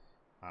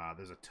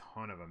 there's a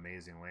ton of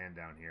amazing land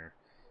down here.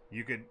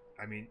 You could,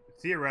 I mean,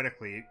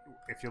 theoretically,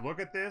 if you look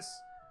at this,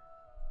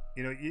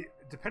 you know,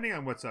 depending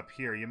on what's up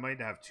here, you might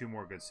have 2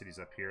 more good cities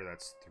up here.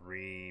 That's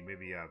 3.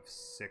 Maybe you have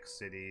 6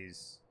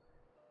 cities,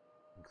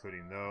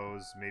 including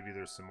those. Maybe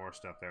there's some more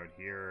stuff out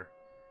here.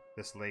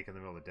 This lake in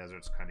the middle of the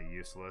desert's kind of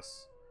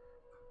useless.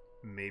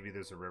 Maybe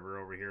there's a river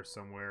over here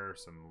somewhere,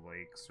 some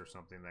lakes or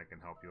something that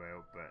can help you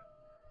out, but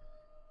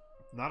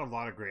not a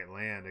lot of great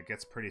land. It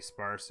gets pretty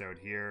sparse out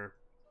here.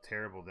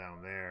 Terrible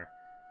down there.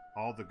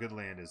 All the good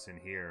land is in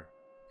here.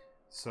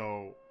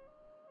 So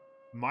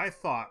my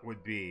thought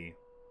would be,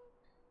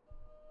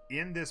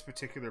 in this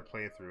particular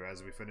playthrough,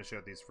 as we finish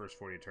out these first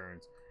 40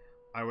 turns,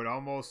 I would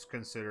almost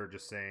consider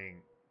just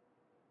saying,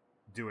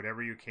 do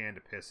whatever you can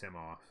to piss him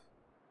off,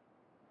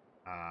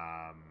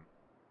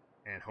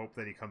 and hope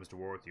that he comes to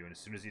war with you. And as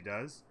soon as he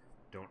does,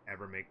 don't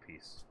ever make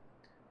peace.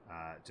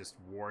 Just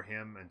war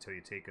him until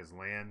you take his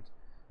land,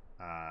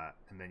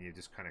 and then you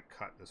just kind of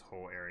cut this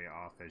whole area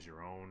off as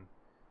your own.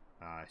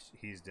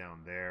 He's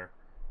down there.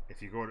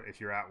 If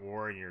you're at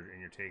war and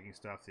you're taking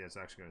stuff, that's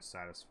actually going to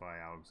satisfy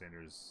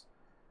Alexander's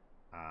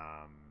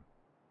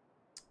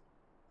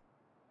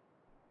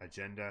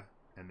agenda.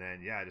 And then,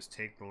 yeah, just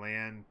take the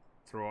land,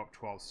 throw up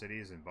 12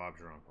 cities, and Bob's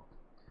your uncle.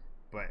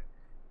 But,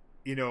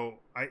 you know,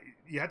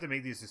 you have to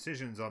make these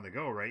decisions on the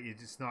go, right?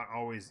 It's not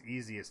always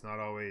easy. It's not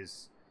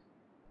always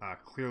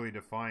clearly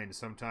defined.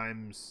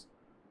 Sometimes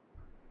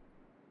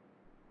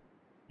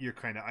you're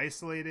kind of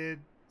isolated.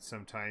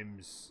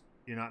 Sometimes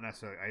you're not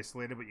necessarily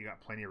isolated, but you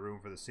got plenty of room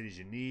for the cities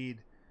you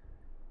need.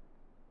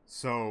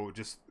 So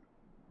just,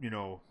 you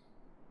know,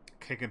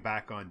 kicking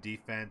back on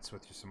defense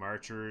with some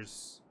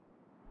archers,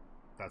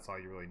 that's all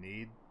you really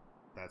need.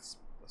 That's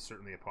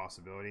certainly a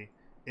possibility.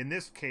 In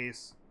this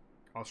case,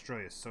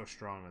 Australia is so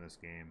strong in this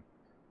game.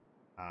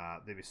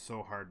 They'd be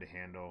so hard to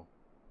handle.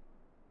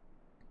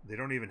 They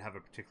don't even have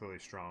a particularly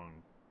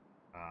strong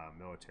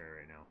military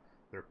right now.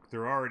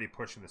 They're already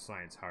pushing the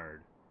science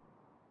hard.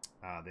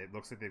 It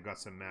looks like they've got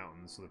some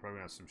mountains, so they're probably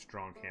going to have some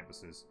strong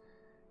campuses.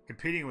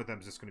 Competing with them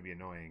is just going to be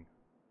annoying.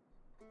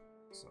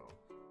 So,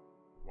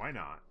 why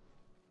not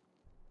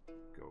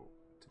go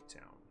to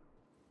town?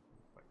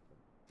 Fight them.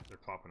 They're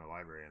plopping a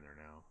library in there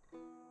now.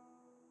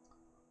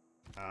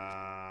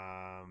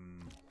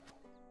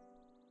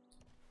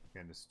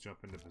 Again, just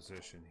jump into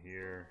position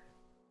here.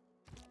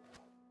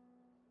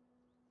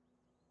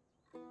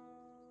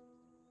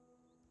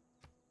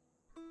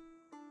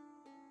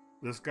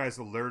 This guy's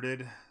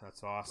alerted.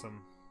 That's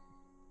awesome.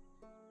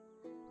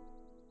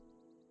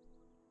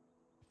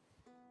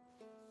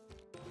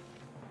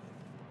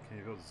 Can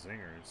you build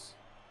zingers?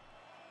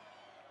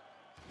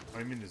 Oh,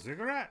 you mean the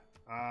ziggurat?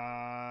 Yeah.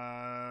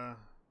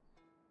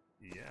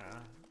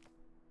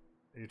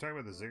 Are you talking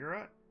about the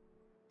ziggurat?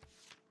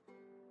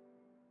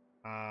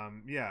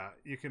 Yeah,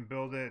 you can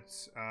build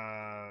it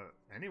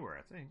anywhere,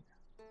 I think.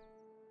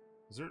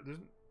 There's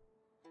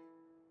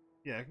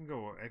yeah, I can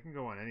go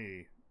on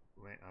any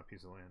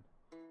piece of land.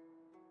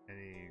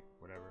 Any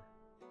whatever.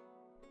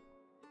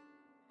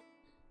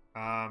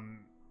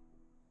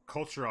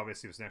 Culture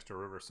obviously was next to a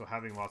river, so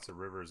having lots of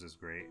rivers is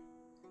great.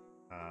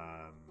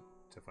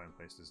 To find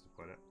places to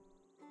put it.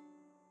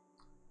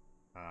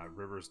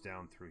 Rivers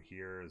down through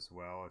here as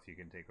well, if you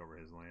can take over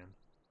his land.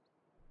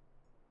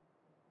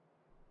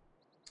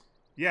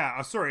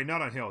 Yeah, sorry,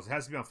 not on hills. It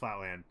has to be on flat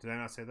land. Did I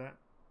not say that?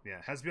 Yeah,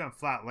 it has to be on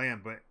flat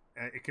land, but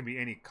it can be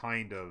any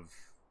kind of,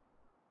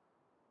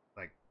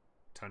 like,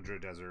 tundra,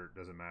 desert,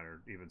 doesn't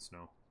matter, even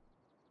snow.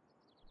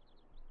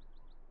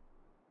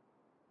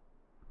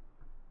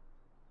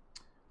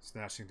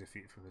 Snatching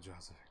defeat from the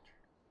jaws of victory.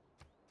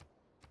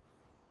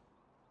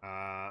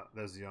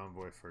 There's the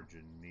envoy for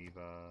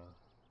Geneva.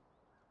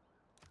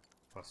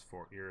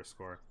 +4 era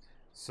score.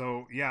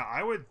 So, yeah,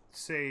 I would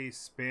say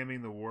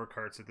spamming the war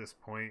carts at this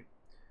point,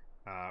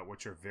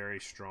 which are very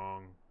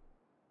strong,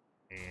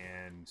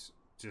 and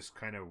just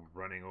kind of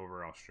running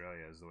over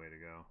Australia is the way to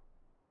go.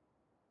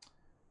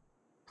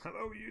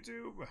 Hello,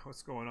 YouTube.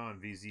 What's going on,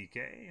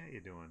 VZK? How you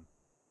doing?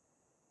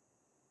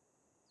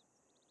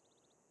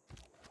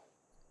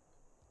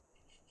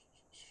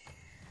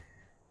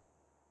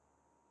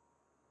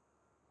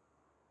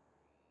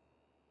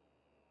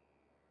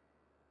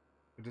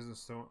 It doesn't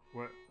still...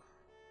 What?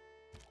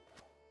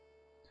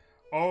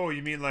 Oh,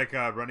 you mean like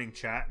running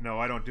chat? No,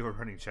 I don't do a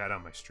running chat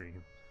on my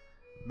stream.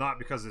 Not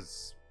because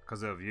it's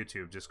because of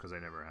YouTube, just because I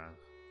never have.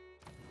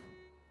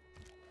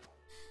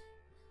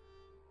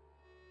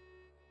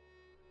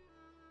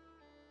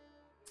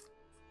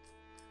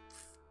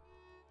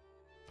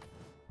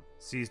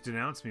 See, he's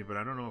denounced me, but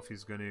I don't know if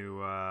he's going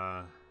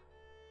to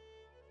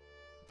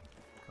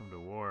come to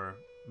war.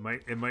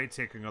 It might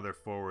take another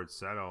forward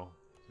settle,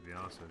 to be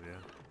honest with you.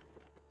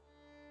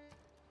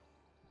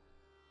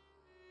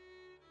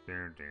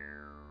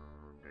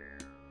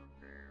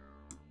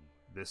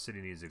 This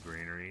city needs a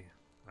granary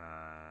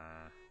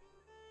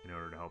in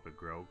order to help it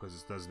grow,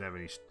 because it doesn't have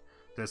any...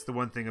 That's the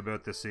one thing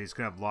about this city. It's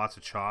going to have lots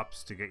of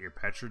chops to get your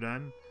Petra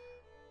done,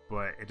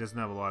 but it doesn't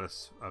have a lot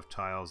of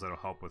tiles that'll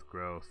help with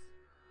growth.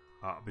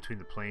 Between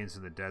the plains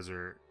and the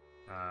desert,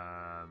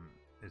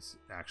 it's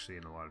actually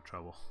in a lot of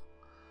trouble,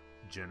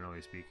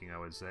 generally speaking, I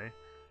would say.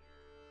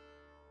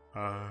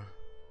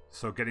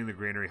 So getting the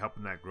granary,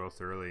 helping that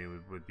growth early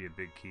would be a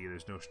big key.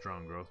 There's no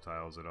strong growth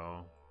tiles at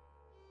all.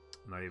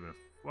 Not even...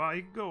 Well,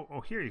 you can go...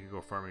 Oh, here you can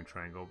go farming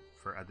triangle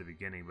for at the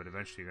beginning, but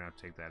eventually you're going to have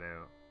to take that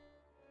out.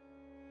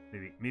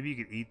 Maybe you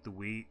could eat the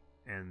wheat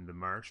and the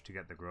marsh to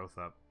get the growth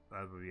up.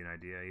 That would be an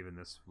idea. Even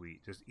this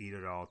wheat. Just eat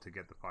it all to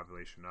get the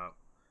population up.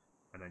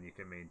 And then you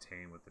can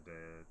maintain with the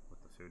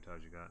food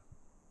tiles you got.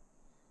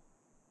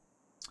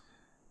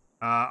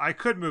 I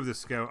could move the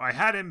scout. I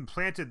had him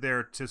planted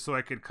there so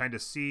I could kind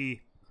of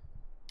see...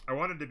 I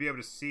wanted to be able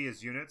to see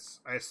his units.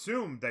 I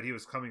assumed that he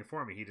was coming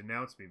for me. He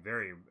denounced me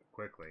very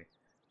quickly.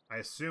 I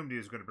assumed he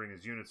was going to bring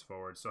his units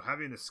forward. So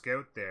having the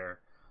scout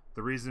there,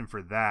 the reason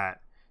for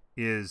that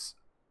is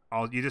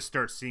you just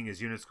start seeing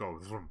his units go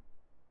vroom,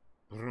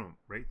 vroom,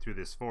 right through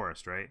this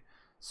forest, right?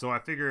 So I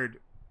figured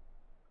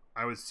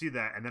I would see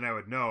that, and then I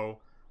would know.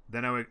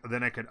 Then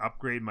I could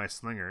upgrade my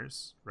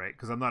slingers, right?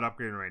 Because I'm not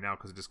upgrading right now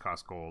because it just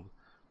costs gold.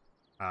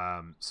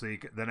 Then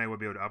I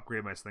would be able to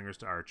upgrade my slingers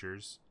to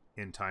archers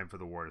in time for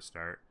the war to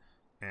start,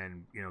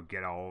 and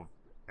get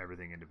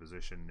everything into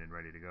position and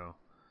ready to go.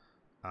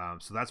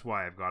 So that's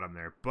why I've got him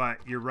there. But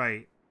you're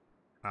right.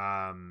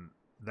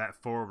 That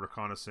forward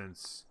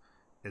reconnaissance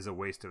is a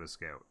waste of a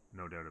scout,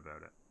 no doubt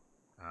about it.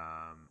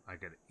 I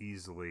could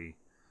easily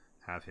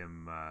have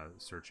him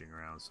searching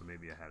around, so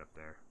maybe a head up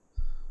there.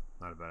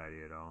 Not a bad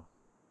idea at all.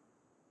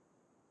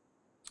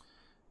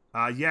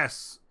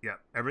 Yes. Yeah.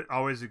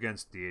 Always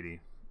against deity.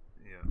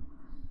 Yeah.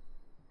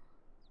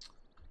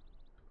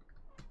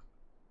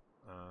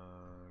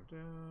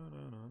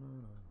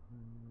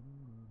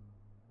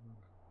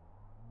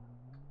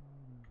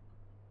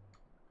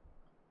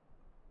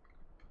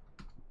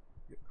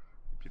 Yep.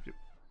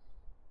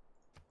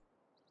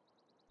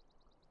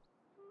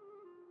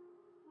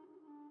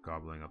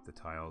 Gobbling up the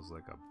tiles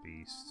like a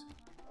beast.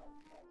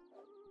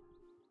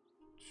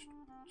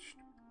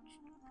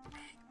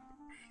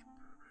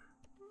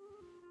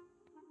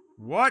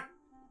 What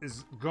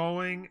is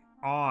going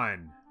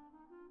on?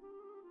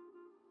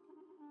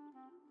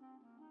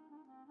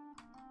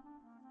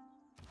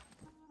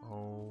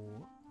 Oh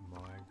my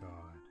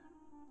god.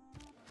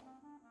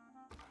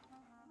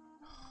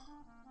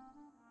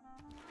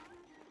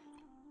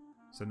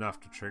 It's enough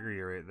to trigger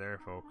you right there,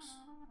 folks.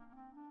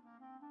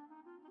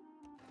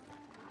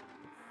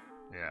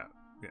 Yeah,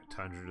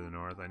 tundra to the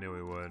north. I knew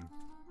we would.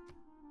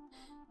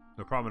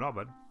 No problem at all,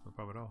 bud. No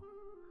problem at all.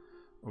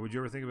 Or would you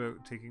ever think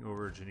about taking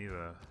over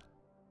Geneva?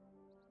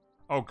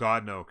 Oh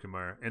god, no,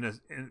 Kumar.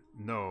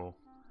 No.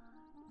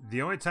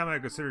 The only time I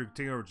consider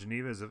taking over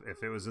Geneva is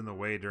if it was in the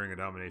way during a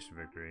domination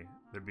victory.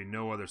 There'd be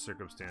no other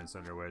circumstance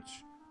under which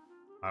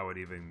I would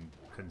even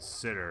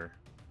consider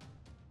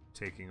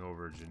taking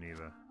over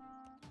Geneva.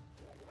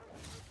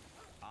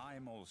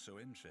 I'm also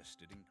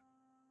interested in...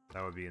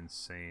 That would be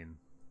insane.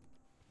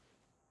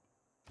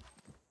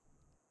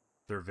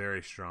 They're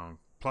very strong.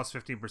 Plus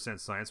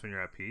 15% science when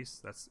you're at peace.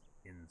 That's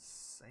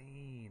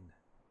insane.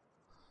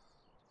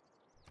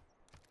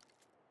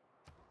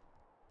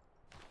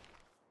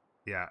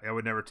 Yeah, I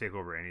would never take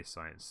over any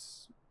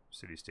science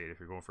city-state. If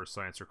you're going for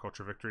science or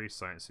culture victory,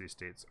 science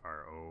city-states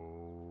are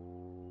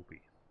OP.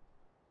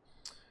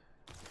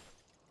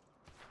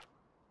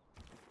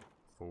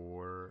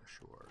 For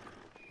sure.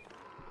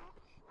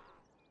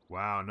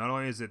 Wow, not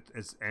only is it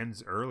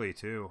ends early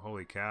too.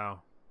 Holy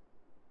cow.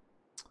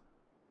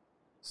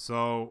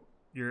 So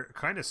you're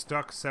kind of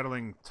stuck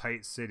settling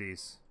tight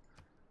cities,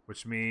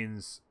 which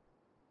means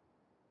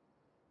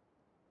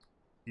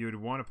you would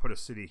want to put a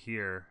city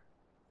here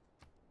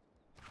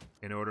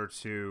in order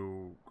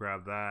to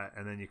grab that,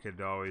 and then you could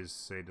always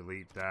say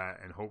delete that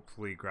and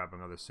hopefully grab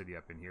another city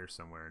up in here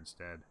somewhere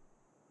instead.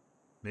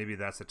 Maybe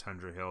that's a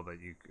tundra hill that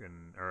you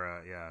can, or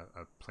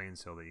a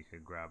plains hill that you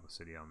could grab a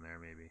city on there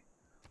maybe.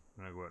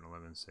 I'm gonna go out on a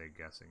limb and say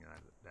guessing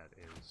that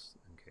is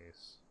in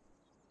case.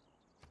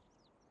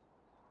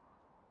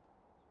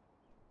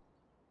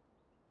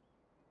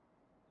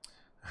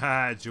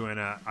 Ha,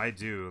 Joanna, I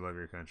do love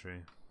your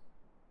country.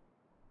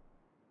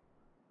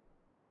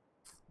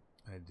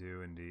 I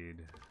do indeed.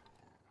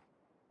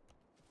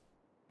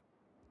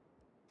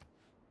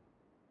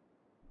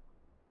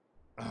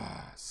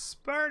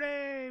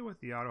 Sparty with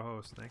the auto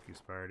host. Thank you,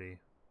 Sparty.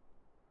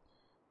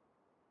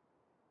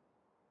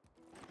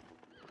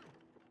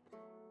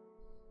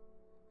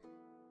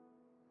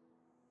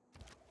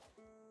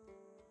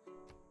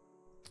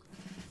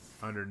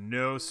 Under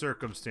no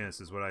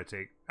circumstances would I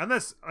take,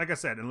 unless, like I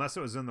said, unless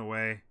it was in the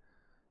way,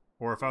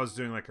 or if I was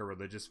doing like a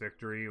religious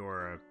victory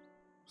or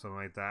something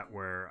like that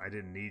where I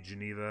didn't need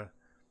Geneva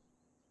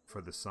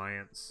for the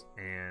science,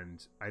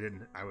 and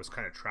I was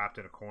kind of trapped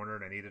in a corner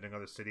and I needed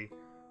another city.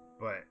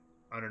 But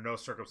under no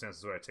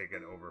circumstances would I take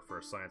it over for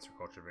a science or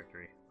culture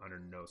victory. Under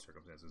no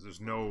circumstances. There's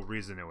no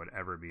reason it would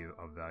ever be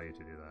of value to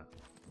do that.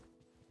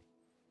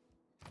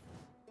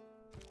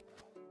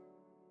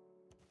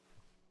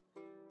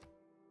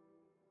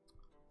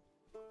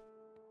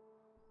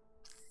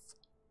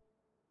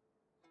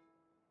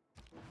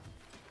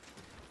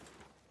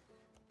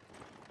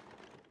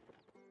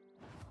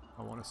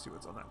 I want to see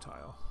what's on that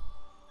tile.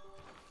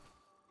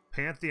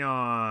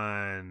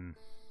 Pantheon.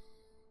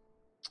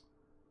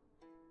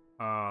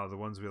 The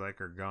ones we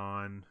like are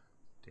gone.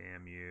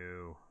 Damn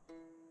you.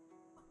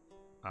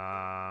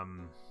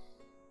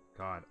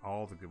 God,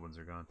 all the good ones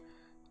are gone.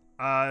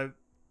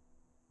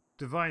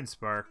 Divine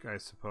Spark, I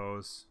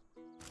suppose.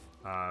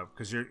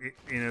 Because you're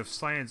in a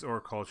science or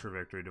culture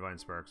victory, Divine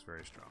Spark's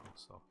very strong.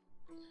 So,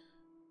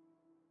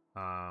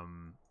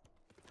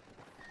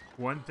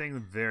 one thing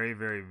very,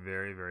 very,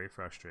 very, very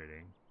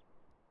frustrating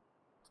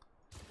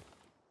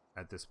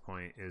at this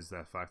point is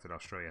the fact that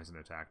Australia hasn't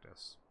attacked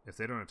us. If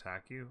they don't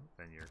attack you,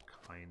 then you're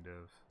kind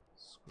of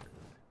screwed.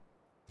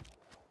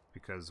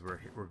 Because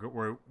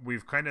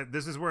we've kind of,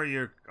 this is where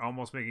you're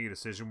almost making a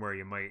decision where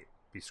you might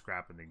be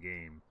scrapping the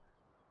game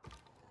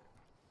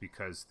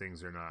because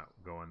things are not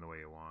going the way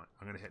you want.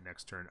 I'm gonna hit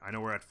next turn. I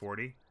know we're at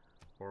 40,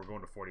 but we're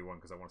going to 41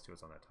 because I want to see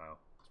what's on that tile.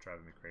 It's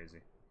driving me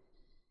crazy.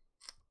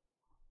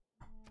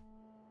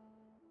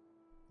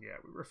 Yeah,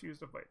 we refuse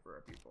to fight for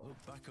our people.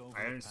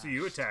 I didn't see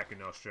you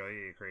attacking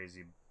Australia, you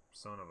crazy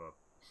son of a...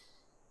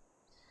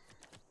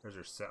 There's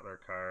our settler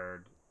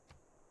card.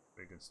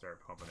 We can start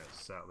pumping out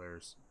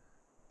settlers.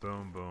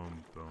 Boom,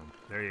 boom, boom.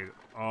 There you go.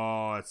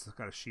 Oh, it's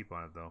got a sheep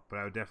on it, though. But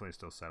I would definitely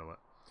still settle it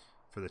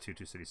for the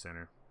 2-2 city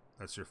center.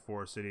 That's your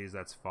 4 cities.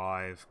 That's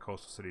 5.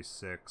 Coastal cities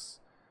 6.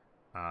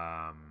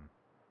 And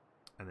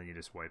then you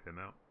just wipe him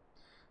out.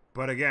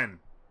 But again,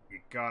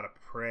 you gotta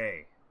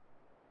pray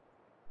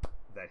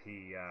that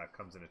he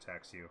comes and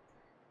attacks you.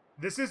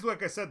 This is,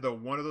 like I said, though,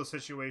 one of those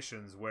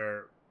situations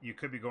where you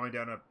could be going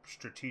down a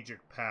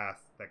strategic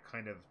path that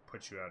kind of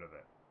puts you out of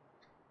it.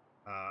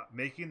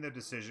 Making the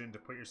decision to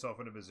put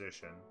yourself in a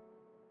position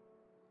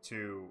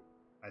to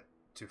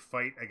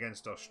fight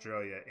against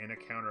Australia in a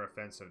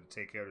counteroffensive to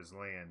take out his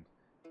land.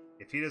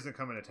 If he doesn't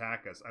come and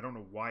attack us, I don't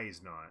know why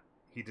he's not.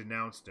 He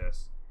denounced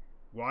us.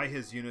 Why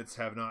his units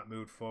have not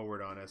moved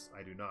forward on us,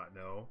 I do not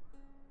know.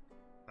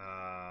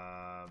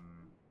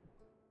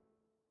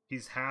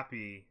 He's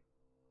happy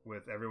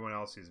with everyone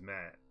else he's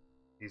met.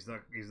 He's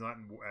not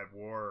at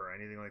war or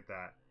anything like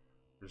that.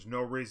 There's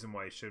no reason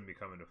why he shouldn't be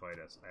coming to fight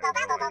us. I have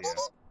no idea.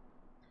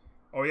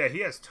 Oh yeah, he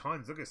has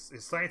tons. Look, his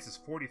science is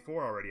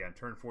 44 already on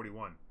turn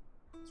 41.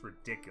 It's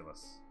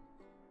ridiculous.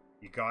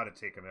 You gotta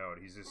take him out.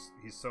 He's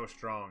so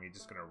strong. He's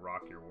just gonna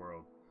rock your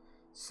world.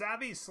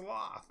 Savvy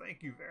Sloth,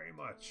 thank you very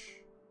much.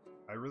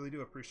 I really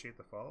do appreciate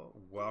the follow.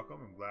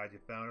 Welcome. I'm glad you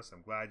found us.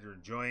 I'm glad you're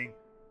enjoying.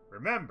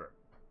 Remember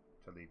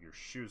to leave your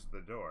shoes at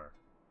the door,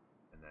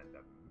 and then to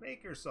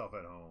make yourself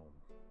at home.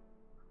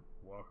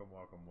 Welcome,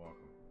 welcome,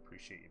 welcome.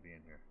 Appreciate you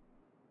being here.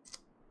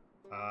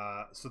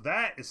 So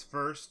that is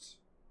first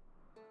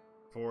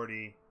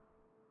 40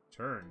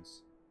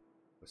 turns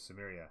with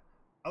Semeria.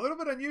 A little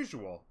bit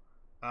unusual,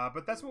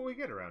 but that's what we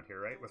get around here,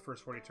 right? With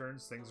first 40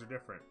 turns, things are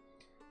different.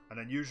 An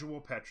unusual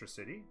Petra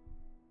City.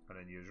 An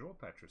unusual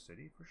Petra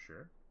City, for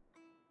sure.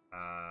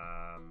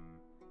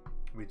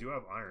 We do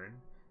have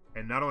iron.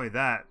 And not only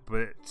that,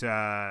 but...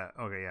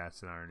 okay, yeah,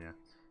 it's an iron, yeah.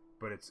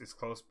 But it's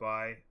close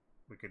by.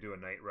 We could do a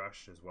night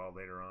rush as well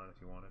later on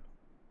if you wanted.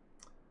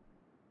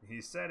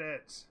 He said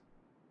it.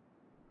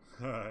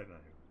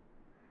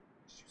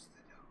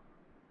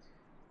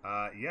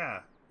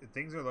 Yeah,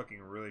 things are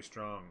looking really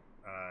strong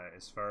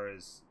as far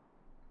as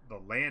the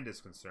land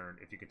is concerned,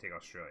 if you can take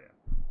Australia.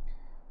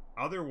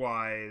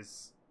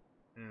 Otherwise,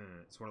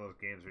 it's one of those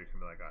games where you can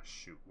be like, oh,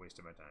 shoot,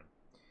 wasted my time.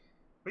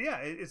 But yeah,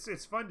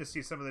 it's fun to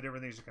see some of the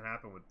different things that can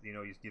happen with, you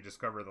know, you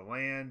discover the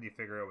land, you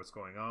figure out what's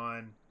going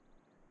on.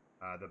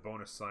 The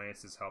bonus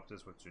science has helped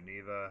us with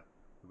Geneva.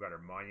 We've got our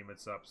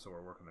monuments up, so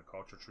we're working the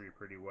culture tree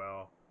pretty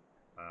well.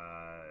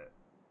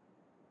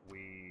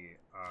 We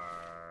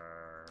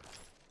are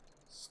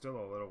still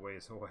a little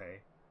ways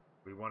away.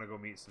 We want to go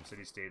meet some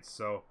city-states,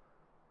 so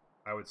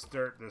I would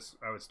start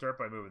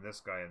by moving this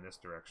guy in this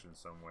direction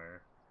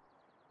somewhere.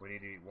 We need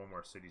to meet one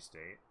more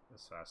city-state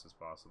as fast as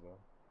possible.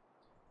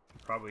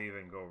 Probably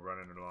even go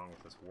running along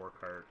with this war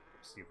cart,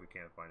 see if we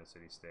can't find a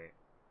city-state.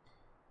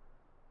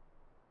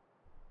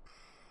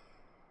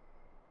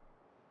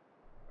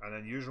 An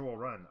unusual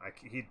run.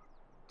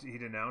 He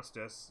denounced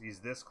us. He's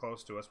this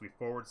close to us. We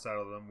forward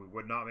settled him. We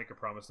would not make a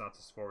promise not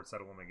to forward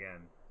settle him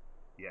again.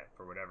 Yet,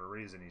 for whatever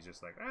reason, he's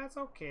just like, it's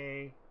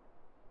okay.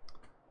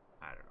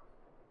 I don't know.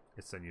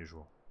 It's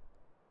unusual.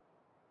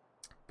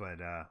 But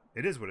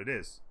it is what it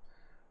is.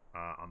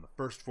 On the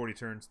first 40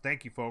 turns,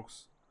 thank you,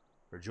 folks,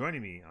 for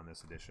joining me on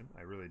this edition.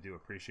 I really do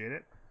appreciate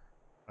it.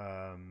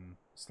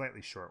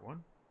 Slightly short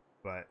one,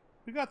 but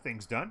we got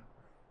things done.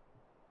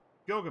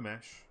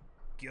 Gilgamesh,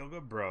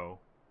 Gilga Bro.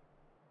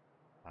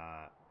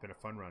 Been a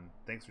fun run.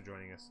 Thanks for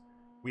joining us.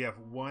 We have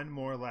one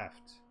more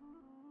left,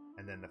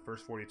 and then the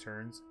first 40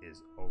 turns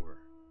is over.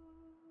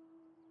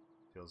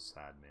 Feels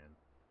sad, man.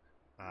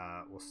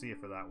 We'll see you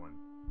for that one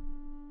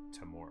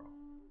tomorrow.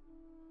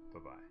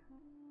 Bye-bye.